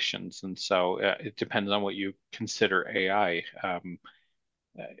definitions. And so it depends on what you consider AI.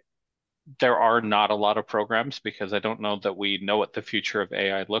 There are not a lot of programs, because I don't know that we know what the future of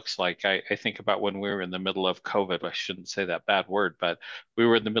AI looks like. I think about when we were in the middle of COVID. I shouldn't say that bad word, but we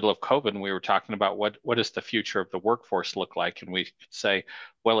were in the middle of COVID and we were talking about what does the future of the workforce look like? And we could say,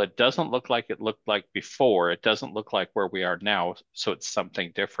 well, it doesn't look like it looked like before. It doesn't look like where we are now. So it's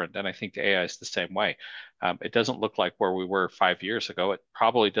something different. And I think AI is the same way. It doesn't look like where we were 5 years ago. It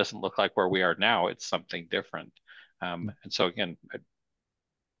probably doesn't look like where we are now. It's something different. And so again,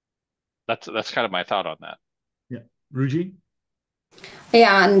 that's kind of my thought on that. Yeah, Ruji?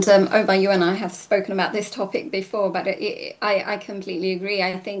 Yeah, and Omer, you and I have spoken about this topic before, but I completely agree.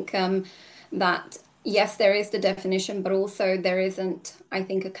 I think that yes, there is the definition, but also there isn't, I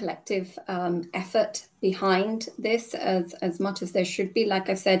think, a collective effort behind this as much as there should be. Like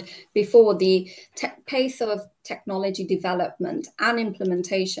I said before, the pace of technology development and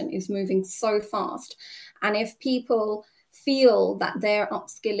implementation is moving so fast, and if people feel that their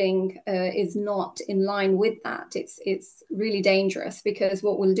upskilling is not in line with that, it's really dangerous, because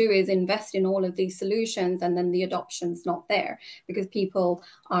what we'll do is invest in all of these solutions and then the adoption's not there because people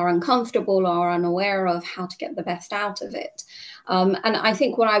are uncomfortable or unaware of how to get the best out of it. And I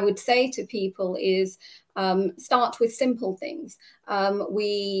think what I would say to people is start with simple things.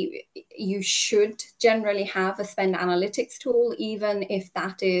 You should generally have a spend analytics tool, even if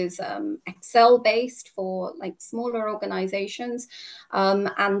that is Excel based for like smaller organizations.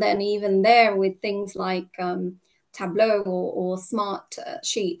 And then even there with things like Tableau or Smart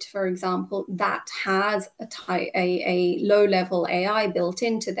Sheet, for example, that has a low-level AI built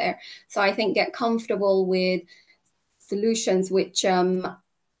into there. So I think get comfortable with solutions which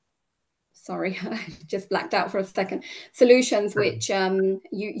sorry, I just blacked out for a second. Solutions which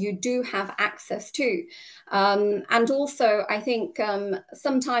you do have access to. And also, I think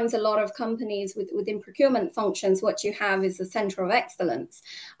sometimes a lot of companies within procurement functions, what you have is a center of excellence.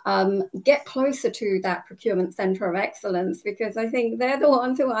 Get closer to that procurement center of excellence, because I think they're the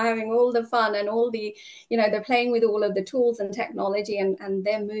ones who are having all the fun and all the, they're playing with all of the tools and technology, and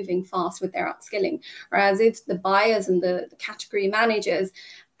they're moving fast with their upskilling. Whereas it's the buyers and the category managers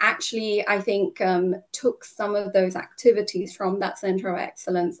actually, I think, took some of those activities from that center of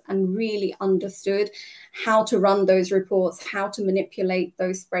excellence and really understood how to run those reports, how to manipulate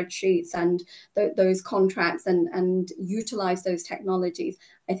those spreadsheets and those contracts and utilize those technologies.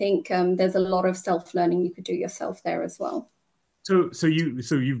 I think there's a lot of self-learning you could do yourself there as well.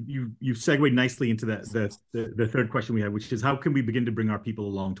 you've segued nicely into the third question we have, which is how can we begin to bring our people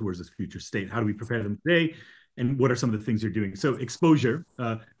along towards this future state? How do we prepare them today? And what are some of the things you're doing? So exposure,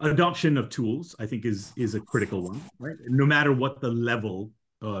 adoption of tools, I think is a critical one, right? No matter what the level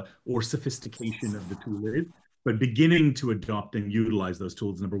or sophistication of the tool is, but beginning to adopt and utilize those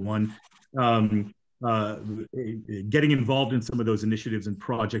tools, number one. Getting involved in some of those initiatives and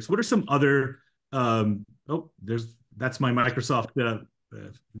projects. What are some other, that's my Microsoft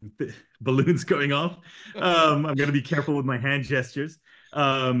balloons going off. I'm going to be careful with my hand gestures.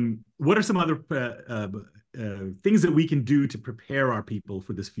 What are some other things that we can do to prepare our people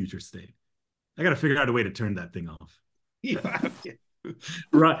for this future state? I got to figure out a way to turn that thing off. Yeah.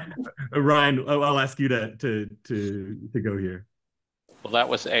 Ryan, I'll ask you to go here. Well, that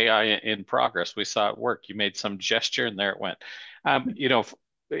was AI in progress. We saw it work. You made some gesture and there it went.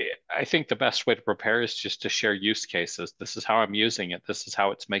 I think the best way to prepare is just to share use cases. This is how I'm using it. This is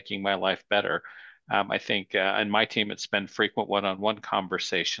how it's making my life better. I think in my team, it's been frequent one-on-one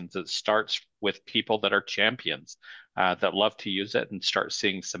conversations. It starts with people that are champions that love to use it and start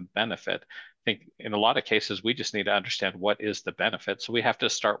seeing some benefit. I think in a lot of cases, we just need to understand what is the benefit. So we have to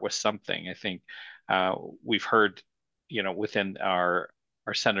start with something. I think we've heard, within our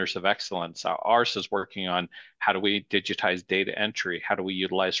centers of excellence, ours is working on how do we digitize data entry? How do we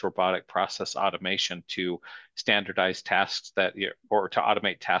utilize robotic process automation to standardize tasks or to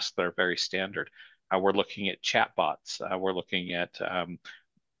automate tasks that are very standard? We're looking at chatbots. We're looking at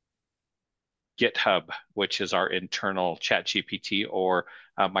GitHub, which is our internal ChatGPT or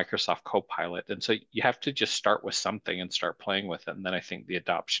Microsoft Copilot. And so you have to just start with something and start playing with it. And then I think the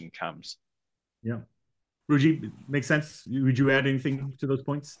adoption comes. Yeah. Ruji, makes sense. Would you add anything to those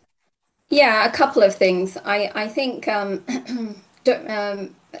points? Yeah, a couple of things. I think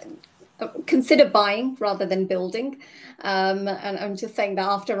consider buying rather than building. And I'm just saying that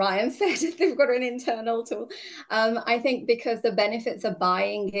after Ryan said they've got an internal tool. I think because the benefits of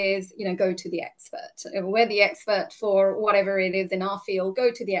buying is, go to the expert. We're the expert for whatever it is in our field.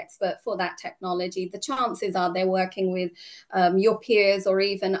 Go to the expert for that technology. The chances are they're working with your peers or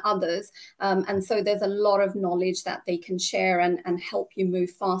even others. And so there's a lot of knowledge that they can share and help you move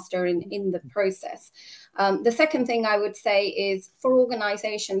faster in the process. The second thing I would say is for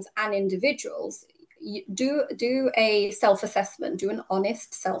organizations and individuals, do a self-assessment, do an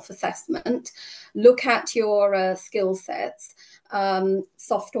honest self-assessment, look at your skill sets,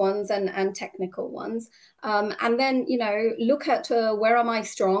 soft ones and technical ones, and then look at where am I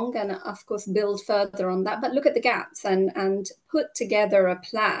strong, and of course build further on that, but look at the gaps and put together a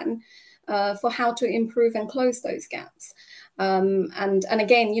plan for how to improve and close those gaps. And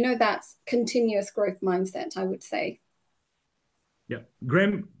again, that's continuous growth mindset, I would say. Yeah.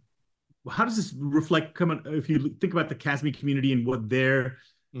 Graham, how does this reflect, if you think about the CASME community and what they're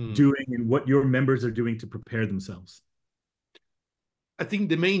doing and what your members are doing to prepare themselves? I think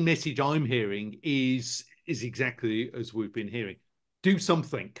the main message I'm hearing is exactly as we've been hearing. Do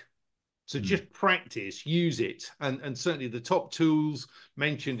something. So just practice, use it. And certainly the top tools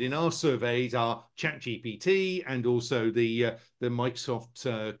mentioned in our surveys are ChatGPT and also the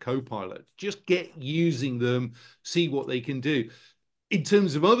Microsoft Copilot. Just get using them, see what they can do. In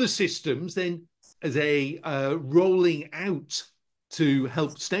terms of other systems, then as a rolling out to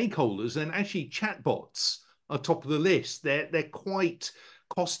help stakeholders, then actually chatbots are top of the list. They're quite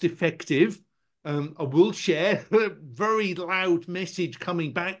cost effective. I will share a very loud message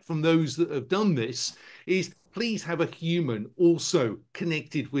coming back from those that have done this is please have a human also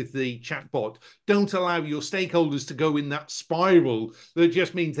connected with the chatbot. Don't allow your stakeholders to go in that spiral that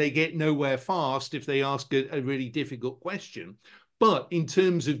just means they get nowhere fast if they ask a really difficult question. But in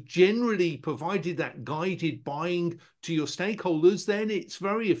terms of generally provided that guided buying to your stakeholders, then it's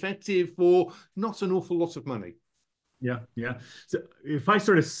very effective for not an awful lot of money. Yeah. So if I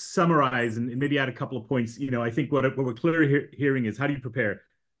sort of summarize and maybe add a couple of points, I think what we're clearly hearing is how do you prepare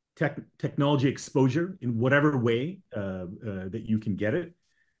technology exposure in whatever way that you can get it.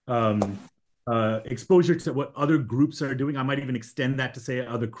 Exposure to what other groups are doing. I might even extend that to say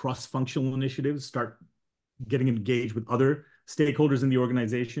other cross-functional initiatives, start getting engaged with other stakeholders in the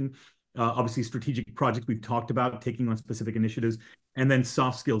organization. Obviously, strategic projects we've talked about, taking on specific initiatives, and then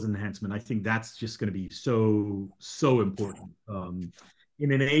soft skills enhancement. I think that's just going to be so important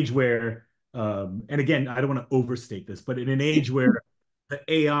in an age where, and again, I don't want to overstate this, but in an age where the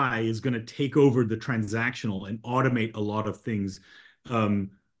AI is going to take over the transactional and automate a lot of things,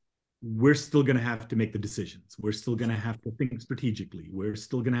 we're still going to have to make the decisions. We're still going to have to think strategically. We're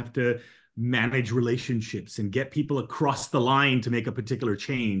still going to have to manage relationships and get people across the line to make a particular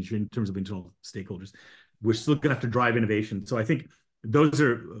change in terms of internal stakeholders. we're still going to have to drive innovation. So I think those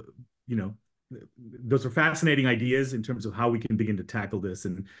are, those are fascinating ideas in terms of how we can begin to tackle this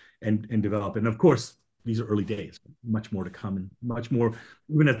and develop. And of course, these are early days, much more to come, and much more,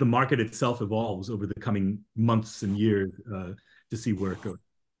 even as the market itself evolves over the coming months and years, to see where it goes.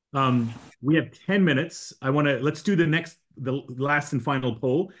 We have 10 minutes. Let's do the last and final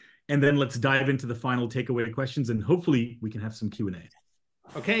poll, and then let's dive into the final takeaway questions, and hopefully we can have some Q&A.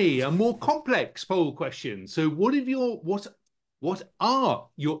 Okay, a more complex poll question. So what are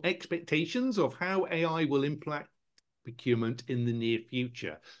your expectations of how AI will impact procurement in the near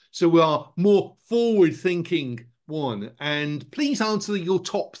future? So we are more forward-thinking one, and please answer your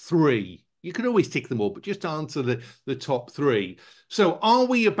top three. You can always tick them all, but just answer the top three. So are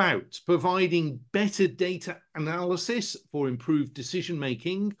we about providing better data analysis for improved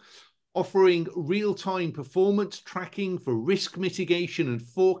decision-making, offering real-time performance tracking for risk mitigation and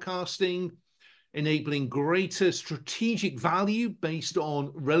forecasting, enabling greater strategic value based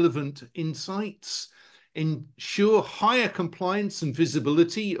on relevant insights, ensure higher compliance and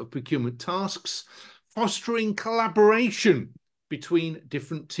visibility of procurement tasks, fostering collaboration between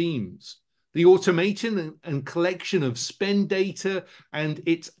different teams, the automation and collection of spend data and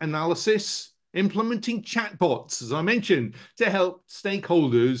its analysis, implementing chatbots, as I mentioned, to help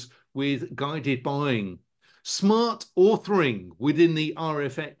stakeholders with guided buying, smart authoring within the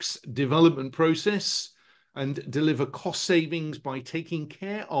RFX development process, and deliver cost savings by taking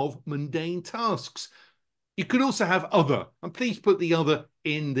care of mundane tasks. You could also have other, and please put the other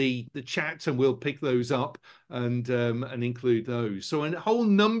in the chat and we'll pick those up and include those. So a whole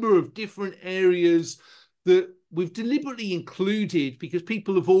number of different areas that we've deliberately included because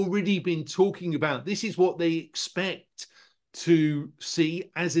people have already been talking about this is what they expect to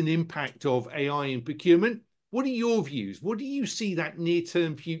see as an impact of AI in procurement. What are your views? What do you see that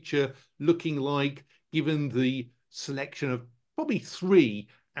near-term future looking like, given the selection of probably three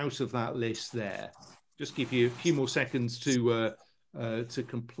out of that list there? Just give you a few more seconds to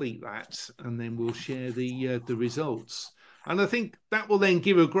complete that, and then we'll share the results. And I think that will then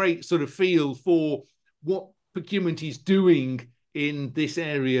give a great sort of feel for what procurement is doing in this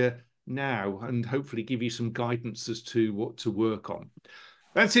area now, and hopefully give you some guidance as to what to work on.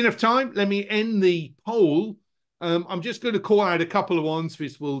 That's enough time. Let me end the poll. I'm just going to call out a couple of ones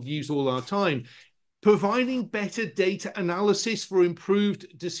because we'll use all our time. Providing better data analysis for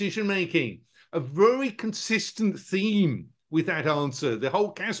improved decision-making. A very consistent theme with that answer. The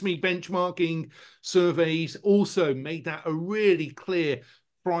whole CASME benchmarking surveys also made that a really clear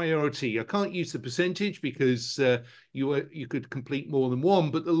priority. I can't use the percentage because you could complete more than one,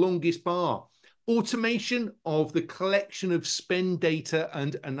 but the longest bar. Automation of the collection of spend data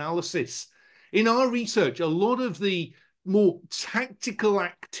and analysis. In our research, a lot of the more tactical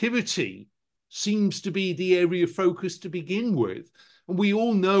activity seems to be the area of focus to begin with. And we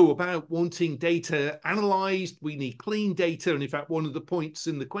all know about wanting data analyzed. We need clean data. And in fact, one of the points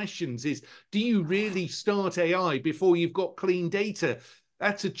in the questions is, do you really start AI before you've got clean data?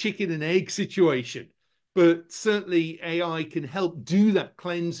 That's a chicken and egg situation. But certainly AI can help do that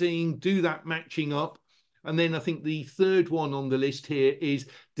cleansing, do that matching up. And then I think the third one on the list here is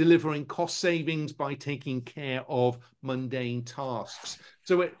delivering cost savings by taking care of mundane tasks.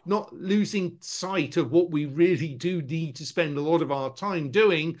 So we're not losing sight of what we really do need to spend a lot of our time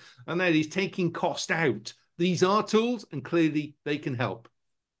doing, and that is taking cost out. These are tools, and clearly they can help.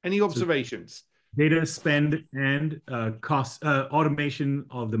 Any observations? Data spend and cost automation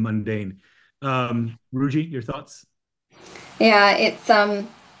of the mundane. Ruji, your thoughts? Yeah,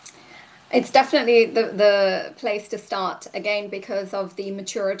 it's definitely the place to start, again, because of the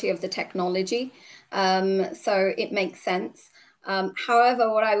maturity of the technology. So it makes sense.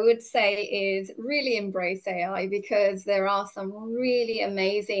 However, what I would say is really embrace AI, because there are some really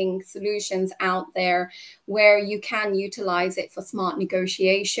amazing solutions out there where you can utilize it for smart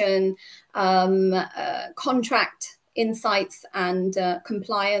negotiation, contract insights, and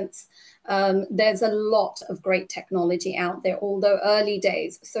compliance. There's a lot of great technology out there, although early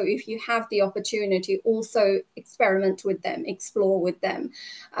days. So if you have the opportunity, also experiment with them, explore with them.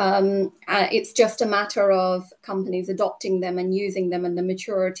 It's just a matter of companies adopting them and using them and the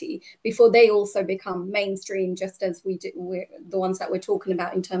maturity before they also become mainstream, just as we're the ones that we're talking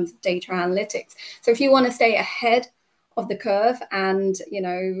about in terms of data analytics. So if you want to stay ahead of the curve and,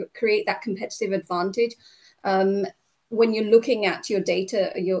 create that competitive advantage, when you're looking at your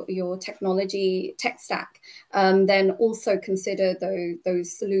data, your technology tech stack, then also consider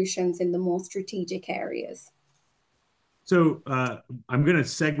those solutions in the more strategic areas. So I'm going to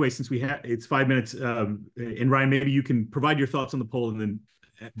segue since it's 5 minutes. And Ryan, maybe you can provide your thoughts on the poll and then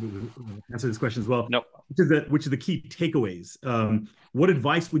answer this question as well. Nope. Which are the key takeaways? What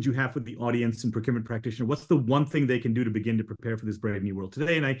advice would you have for the audience and procurement practitioner? What's the one thing they can do to begin to prepare for this brave new world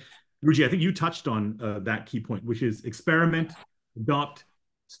today? And Ruji, I think you touched on that key point, which is experiment, adopt,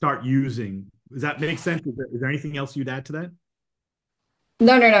 start using. Does that make sense? Is there anything else you'd add to that?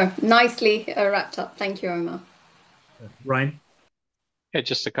 No. Nicely wrapped up. Thank you, Omer. Ryan? Yeah,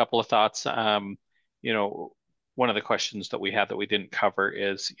 just a couple of thoughts. You know, one of the questions that we had that we didn't cover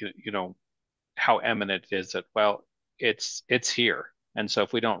is, you know, how eminent is it? Well, it's here. And so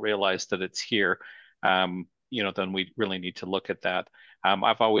if we don't realize that it's here, you know, then we really need to look at that.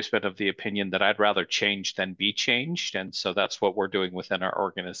 I've always been of the opinion that I'd rather change than be changed. And so that's what we're doing within our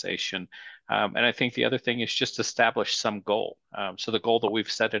organization. And I think the other thing is just establish some goal. So the goal that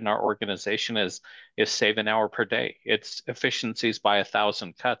we've set in our organization is save an hour per day. It's efficiencies by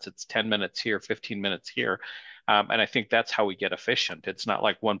 1,000 cuts. It's 10 minutes here, 15 minutes here. And I think that's how we get efficient. It's not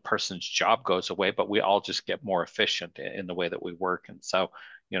like one person's job goes away, but we all just get more efficient in the way that we work. And so,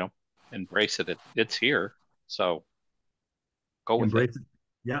 you know, embrace it. It's here. So go with it.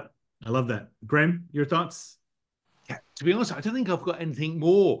 Yeah, I love that. Graham, your thoughts? Yeah, to be honest, I don't think I've got anything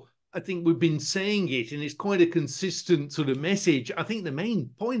more. I think we've been saying it, and it's quite a consistent sort of message. I think the main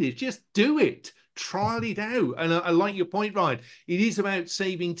point is just do it. Trial it out. And I like your point, Ryan. It is about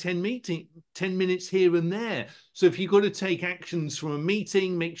saving 10 minutes here and there. So if you've got to take actions from a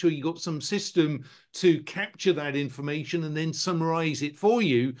meeting, make sure you've got some system to capture that information and then summarize it for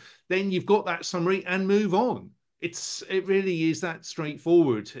you. Then you've got that summary and move on. It really is that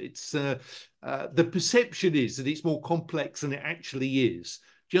straightforward. It's the perception is that it's more complex than it actually is.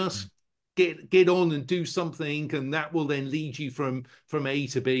 Just get on and do something, and that will then lead you from A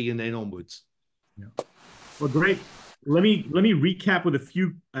to B and then onwards. Yeah. Well, great. Let me recap with a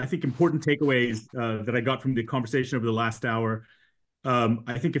few, I think, important takeaways that I got from the conversation over the last hour.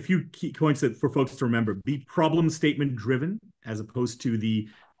 I think a few key points that for folks to remember: be problem statement driven as opposed to the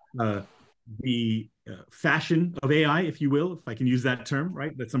fashion of AI, if you will, if I can use that term,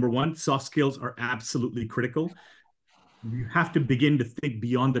 right? That's number one. Soft skills are absolutely critical. You have to begin to think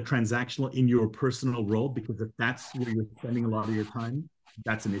beyond the transactional in your personal role, because if that's where you're spending a lot of your time,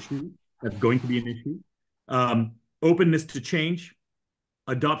 that's an issue. That's going to be an issue. Openness to change.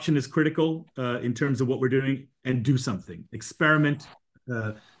 Adoption is critical in terms of what we're doing, and do something. Experiment,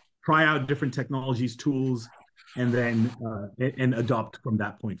 try out different technologies, tools, and then and adopt from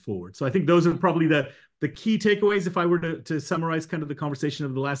that point forward. So I think those are probably the key takeaways if I were to summarize kind of the conversation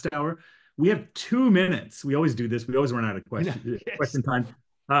of the last hour. We have 2 minutes. We always do this. We always run out of question time.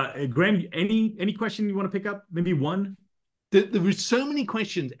 Graham, any question you want to pick up? Maybe one? There were so many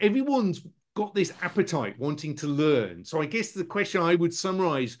questions. Everyone's got this appetite wanting to learn. So I guess the question I would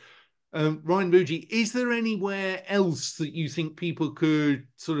summarize, Ryan, Ruji, is there anywhere else that you think people could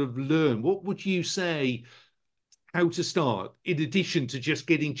sort of learn? What would you say how to start, in addition to just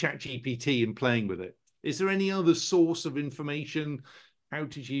getting ChatGPT and playing with it? Is there any other source of information? How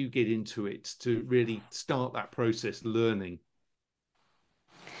did you get into it to really start that process, learning?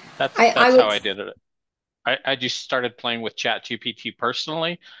 That's how I did it. I just started playing with ChatGPT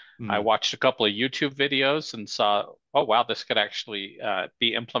personally. I watched a couple of YouTube videos and saw, oh, wow, this could actually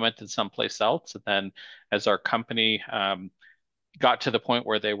be implemented someplace else. And then as our company got to the point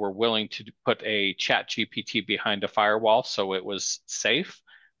where they were willing to put a ChatGPT behind a firewall so it was safe,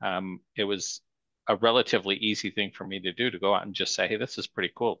 it was a relatively easy thing for me to do, to go out and just say, hey, this is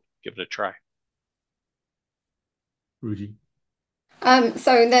pretty cool. Give it a try. Ruji?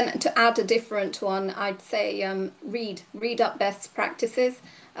 So then to add a different one, I'd say read up best practices.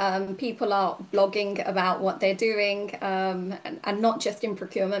 People are blogging about what they're doing, and not just in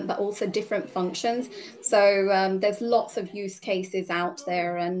procurement, but also different functions. So there's lots of use cases out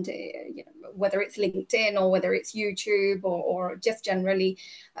there, and you know, whether it's LinkedIn or whether it's YouTube or just generally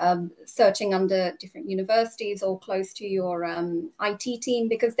searching under different universities or close to your IT team,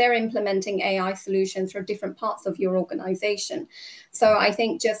 because they're implementing AI solutions for different parts of your organization. So I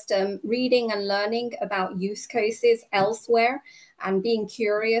think just reading and learning about use cases elsewhere and being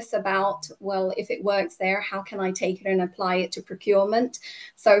curious about, well, if it works there, how can I take it and apply it to procurement?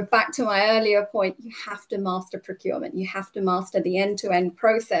 So back to my earlier point, you have to master procurement. You have to master the end-to-end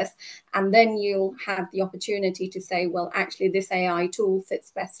process, and then you'll have the opportunity to say, well, actually, this AI tool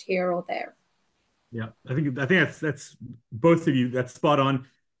fits best here or there. Yeah, I think that's both of you. That's spot on.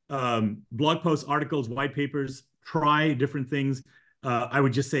 Blog posts, articles, white papers, try different things. I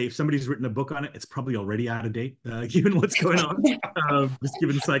would just say if somebody's written a book on it, it's probably already out of date, given what's going on, just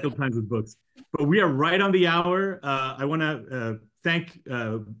given cycle times with books. But we are right on the hour. I want to thank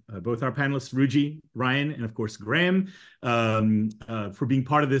both our panelists, Ruji, Ryan, and of course, Graham, for being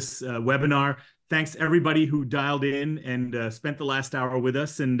part of this webinar. Thanks everybody who dialed in and spent the last hour with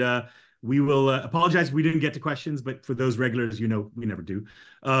us. And we will apologize if we didn't get to questions, but for those regulars, you know, we never do.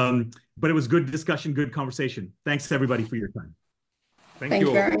 But it was good discussion, good conversation. Thanks everybody for your time. Thank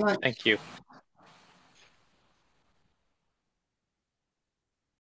you very much. Thank you.